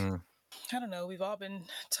think... I don't know. We've all been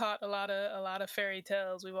taught a lot of fairy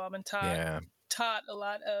tales. We've all been taught a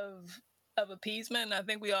lot of appeasement. And I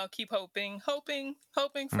think we all keep hoping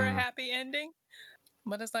for a happy ending.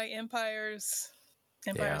 But it's like empires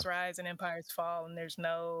rise and empires fall, and there's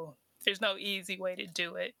no easy way to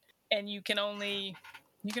do it. And you can only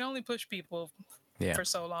push people for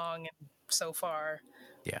so long and so far.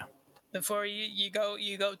 Yeah. Before you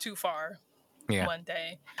go too far. Yeah. One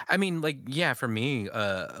day. I mean, like, for me,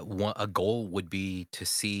 a goal would be to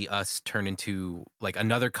see us turn into like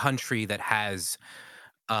another country that has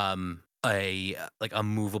a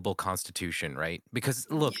movable constitution, right? Because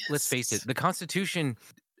look, let's face it, the Constitution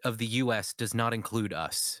of the US does not include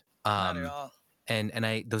us. Not at all.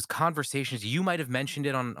 And those conversations, you might have mentioned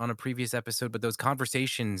it on a previous episode, but those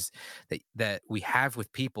conversations that we have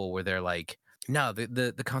with people where they're like, no,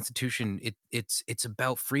 the Constitution, it's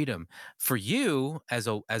about freedom for you as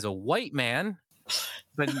a white man,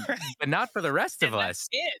 but right. But not for the rest of us.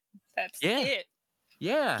 That's it.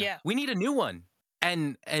 Yeah. We need a new one,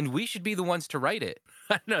 and we should be the ones to write it.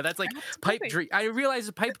 I don't know. That's like pipe dream. I realize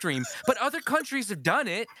a pipe dream, but other countries have done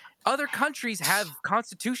it. Other countries have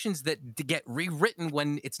constitutions that get rewritten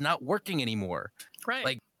when it's not working anymore. Right.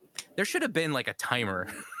 Like, there should have been like a timer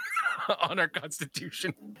on our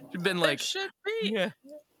Constitution. Should been like, there should be. Yeah.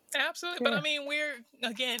 Absolutely. Yeah. But I mean,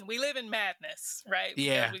 we live in madness, right?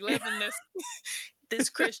 Yeah. Because we live in this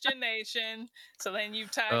Christian nation. So then you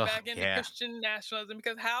tie back into Christian nationalism,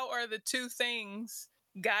 because how are the two things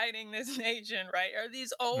guiding this nation, right? Are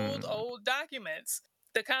these old documents?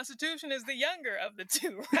 The Constitution is the younger of the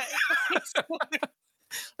two, right?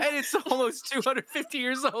 And it's almost 250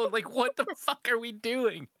 years old. Like, what the fuck are we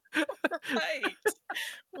doing? Right.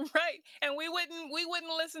 Right. And we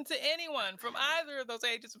wouldn't listen to anyone from either of those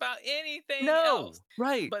ages about anything No, else.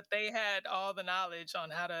 right. But they had all the knowledge on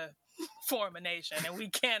how to form a nation, and we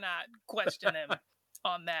cannot question them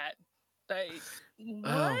on that. Like, Oh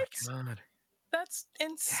my what? god. That's Yeah.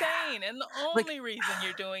 insane. And the Like only reason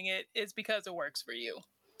you're doing it is because it works for you.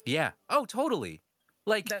 yeah. Oh, totally.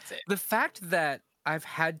 Like That's it. the fact that I've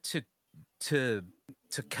had to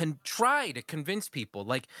try to convince people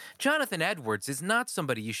like Jonathan Edwards is not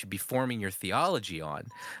somebody you should be forming your theology on.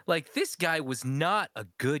 Like this guy was not a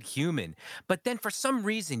good human, but then for some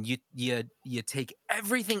reason you take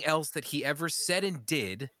everything else that he ever said and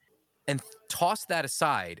did and toss that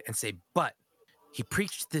aside and say, but he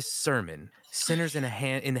preached this sermon, sinners in the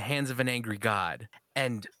hands of an angry God,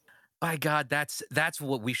 and by God, that's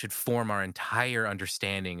what we should form our entire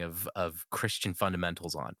understanding of Christian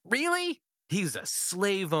fundamentals on. Really? He's a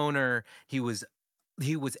slave owner. He was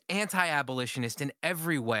anti-abolitionist in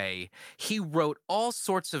every way. He wrote all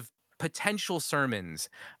sorts of potential sermons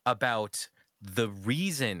about the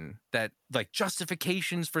reason that like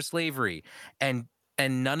justifications for slavery and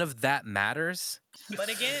none of that matters. But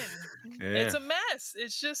again, it's Yeah, a mess.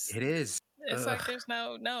 It's just, it is. it's like Ugh. there's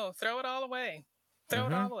no, throw it all away. Throw it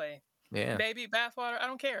Mm-hmm. all away. Yeah. Baby, bathwater, I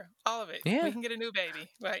don't care. All of it. We Yeah. can get a new baby.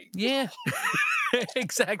 Right. Yeah.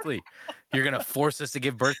 Exactly. You're gonna force us to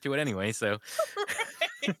give birth to it anyway, so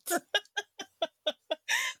Right.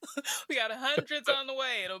 We got hundreds on the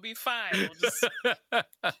way. It'll be fine. We'll just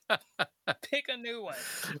pick a new one.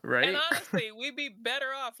 And right? honestly, we'd be better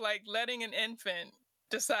off like letting an infant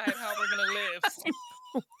decide how we're gonna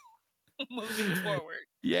live moving forward.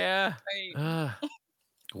 Yeah. Right.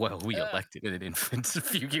 Well, we Ugh. elected an infant a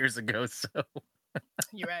few years ago, so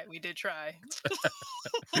You're right. We did try.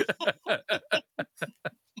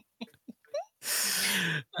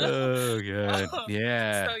 oh god.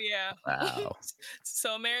 Yeah. So yeah. Wow.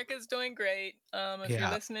 So America's doing great. If you're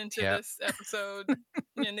Yeah. listening to Yeah. this episode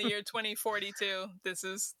in the year 2042, this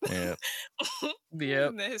is Yeah.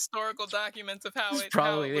 Yep. the historical documents of how It's it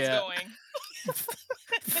probably was yeah. going.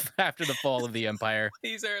 After the fall of the empire.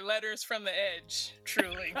 These are letters from the edge,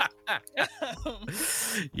 truly.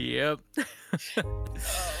 Yep.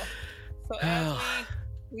 So as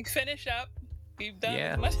we finish up, we've done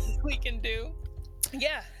Yeah. as much as we can do.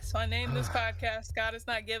 Yeah, so I named this podcast God is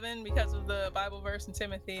Not Given because of the Bible verse in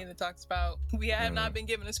Timothy that talks about we have not been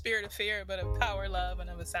given a spirit of fear, but of power, love, and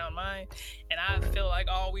of a sound mind. And I feel like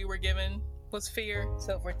all we were given was fear.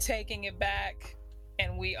 So if we're taking it back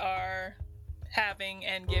and we are having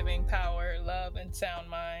and giving power, love, and sound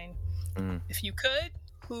mind, if you could,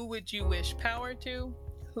 who would you wish power to?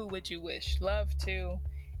 Who would you wish love to?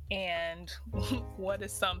 And what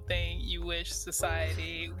is something you wish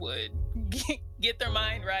society would get their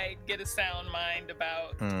mind right, get a sound mind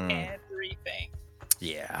about everything?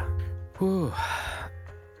 Yeah. Whew.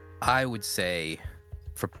 I would say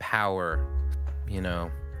for power,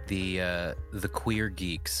 the queer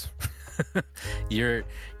geeks. your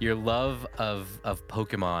love of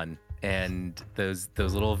Pokemon and those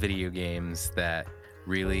little video games that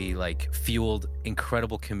really like fueled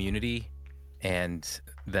incredible community and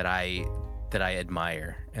that I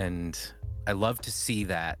admire, and I love to see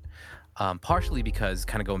that. Partially because,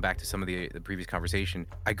 kind of going back to some of the previous conversation,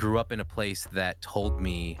 I grew up in a place that told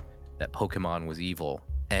me that Pokemon was evil,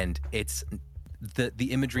 and it's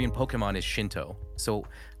the imagery in Pokemon is Shinto. So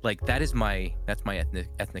like that's my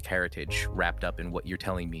ethnic heritage wrapped up in what you're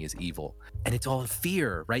telling me is evil, and it's all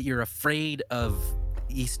fear, right? You're afraid of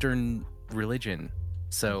Eastern religion,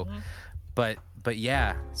 so. But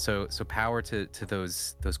yeah, so power to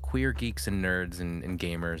those queer geeks and nerds and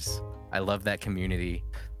gamers. I love that community.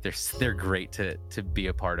 They're great to be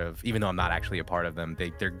a part of, even though I'm not actually a part of them.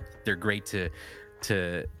 They're great to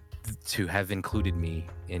have included me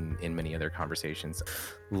in many other conversations.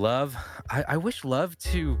 Love, I wish love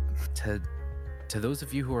to those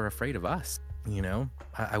of you who are afraid of us.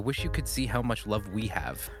 I wish you could see how much love we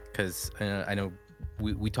have, because I know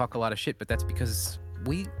we talk a lot of shit, but that's because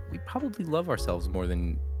we probably love ourselves more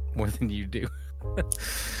than you do.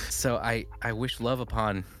 So I wish love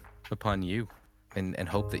upon you, and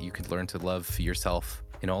hope that you can learn to love yourself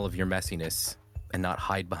in all of your messiness and not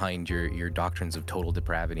hide behind your doctrines of total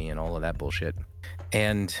depravity and all of that bullshit.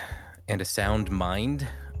 And a sound mind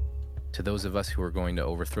to those of us who are going to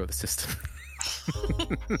overthrow the system.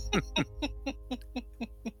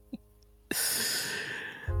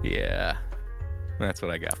 Yeah. That's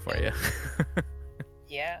what I got for you.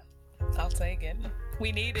 Yeah, I'll take it.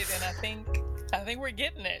 We need it, and I think we're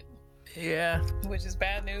getting it. Yeah. Which is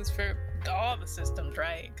bad news for all the systems,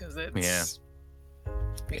 right? Because it's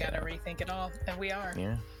We got to rethink it all, and we are.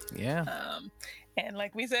 Yeah. And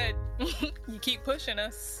like we said, you keep pushing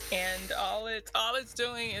us, and all it's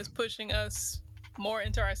doing is pushing us more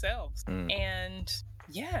into ourselves. And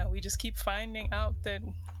yeah, we just keep finding out that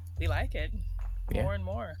we like it more and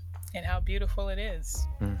more, and how beautiful it is.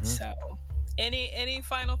 So, any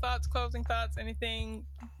final thoughts, closing thoughts, anything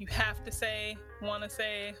you have to say, want to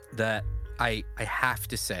say? That I have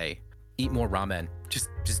to say, eat more ramen.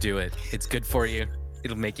 Just do it. It's good for you.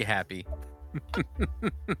 It'll make you happy.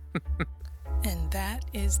 And that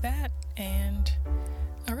is that. And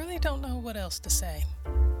I really don't know what else to say.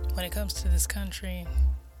 When it comes to this country,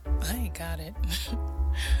 I ain't got it.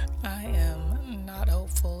 I am not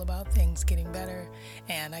hopeful about things getting better.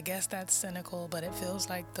 And I guess that's cynical, but it feels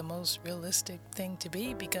like the most realistic thing to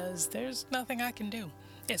be, because there's nothing I can do.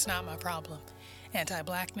 It's not my problem.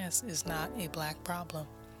 Anti-blackness is not a black problem.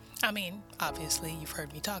 I mean, obviously, you've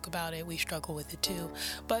heard me talk about it. We struggle with it too.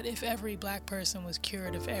 But if every black person was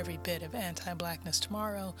cured of every bit of anti-blackness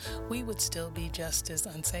tomorrow, we would still be just as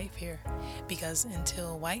unsafe here. Because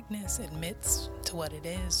until whiteness admits to what it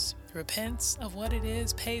is, repents of what it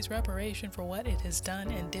is, pays reparation for what it has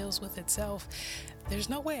done, and deals with itself, there's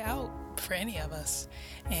no way out for any of us.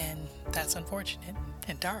 And that's unfortunate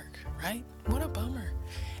and dark, right? What a bummer.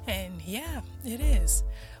 And yeah, it is.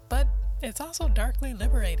 But it's also darkly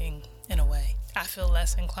liberating in a way. I feel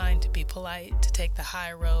less inclined to be polite, to take the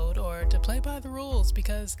high road, or to play by the rules,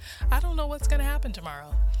 because I don't know what's going to happen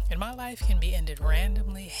tomorrow. And my life can be ended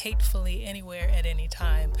randomly, hatefully, anywhere, at any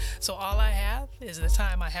time. So all I have is the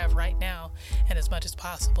time I have right now. And as much as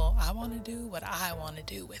possible, I want to do what I want to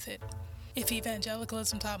do with it. If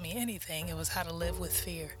evangelicalism taught me anything, it was how to live with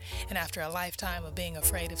fear. And after a lifetime of being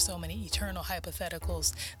afraid of so many eternal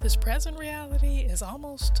hypotheticals, this present reality is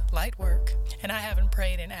almost light work. And I haven't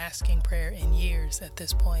prayed an asking prayer in years at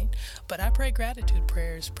this point, but I pray gratitude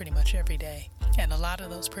prayers pretty much every day. And a lot of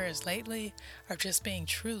those prayers lately are just being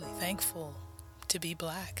truly thankful to be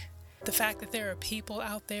black. The fact that there are people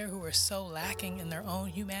out there who are so lacking in their own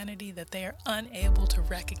humanity that they are unable to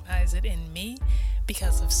recognize it in me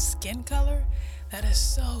because of skin color, that is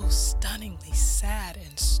so stunningly sad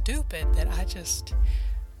and stupid that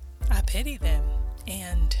I pity them.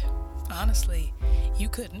 And honestly, you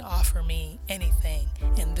couldn't offer me anything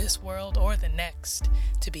in this world or the next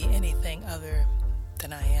to be anything other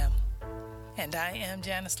than I am. And I am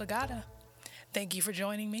Janice Legata. Thank you for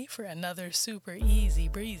joining me for another super easy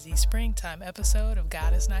breezy springtime episode of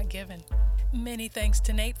God Is Not Given. Many thanks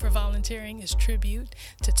to Nate for volunteering his tribute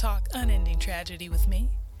to talk unending tragedy with me.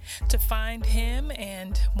 To find him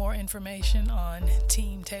and more information on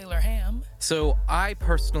Team Taylor Ham. So I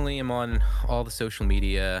personally am on all the social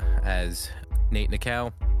media as Nate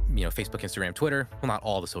Nickel. Facebook, Instagram, Twitter. Well, not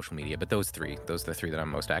all the social media, but those are the three that I'm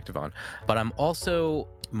most active on. But I'm also,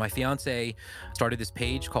 my fiance started this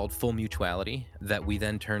page called Full Mutuality that we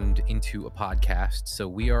then turned into a podcast. So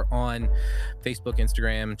we are on Facebook,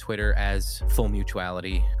 Instagram, Twitter as Full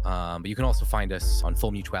Mutuality. But you can also find us on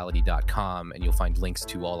fullmutuality.com, and you'll find links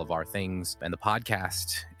to all of our things. And the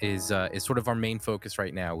podcast is sort of our main focus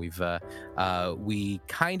right now. We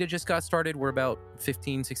kind of just got started. We're about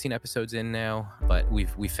 15, 16 episodes in now, but we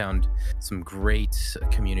found some great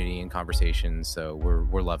community and conversations, so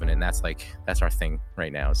we're loving it. And that's our thing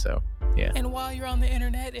right now. So yeah. And while you're on the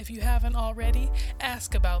internet, if you haven't already,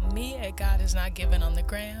 ask about me at God Is Not Given on the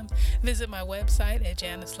gram. Visit my website at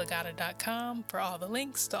janicelegata.com for all the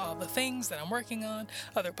links to all the things that I'm working on,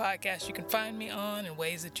 other podcasts you can find me on, and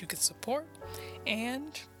ways that you can support.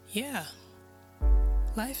 And yeah,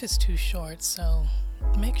 life is too short, so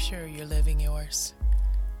make sure you're living yours.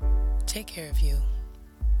 Take care of you.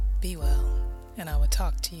 Be well, and I will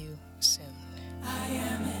talk to you soon. I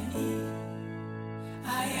am an E.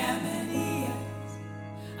 I am an EX.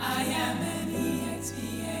 I am an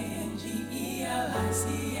EXVANGELICAL.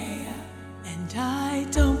 And I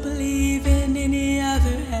don't believe in any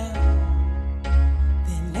other hell.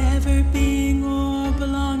 There'll never be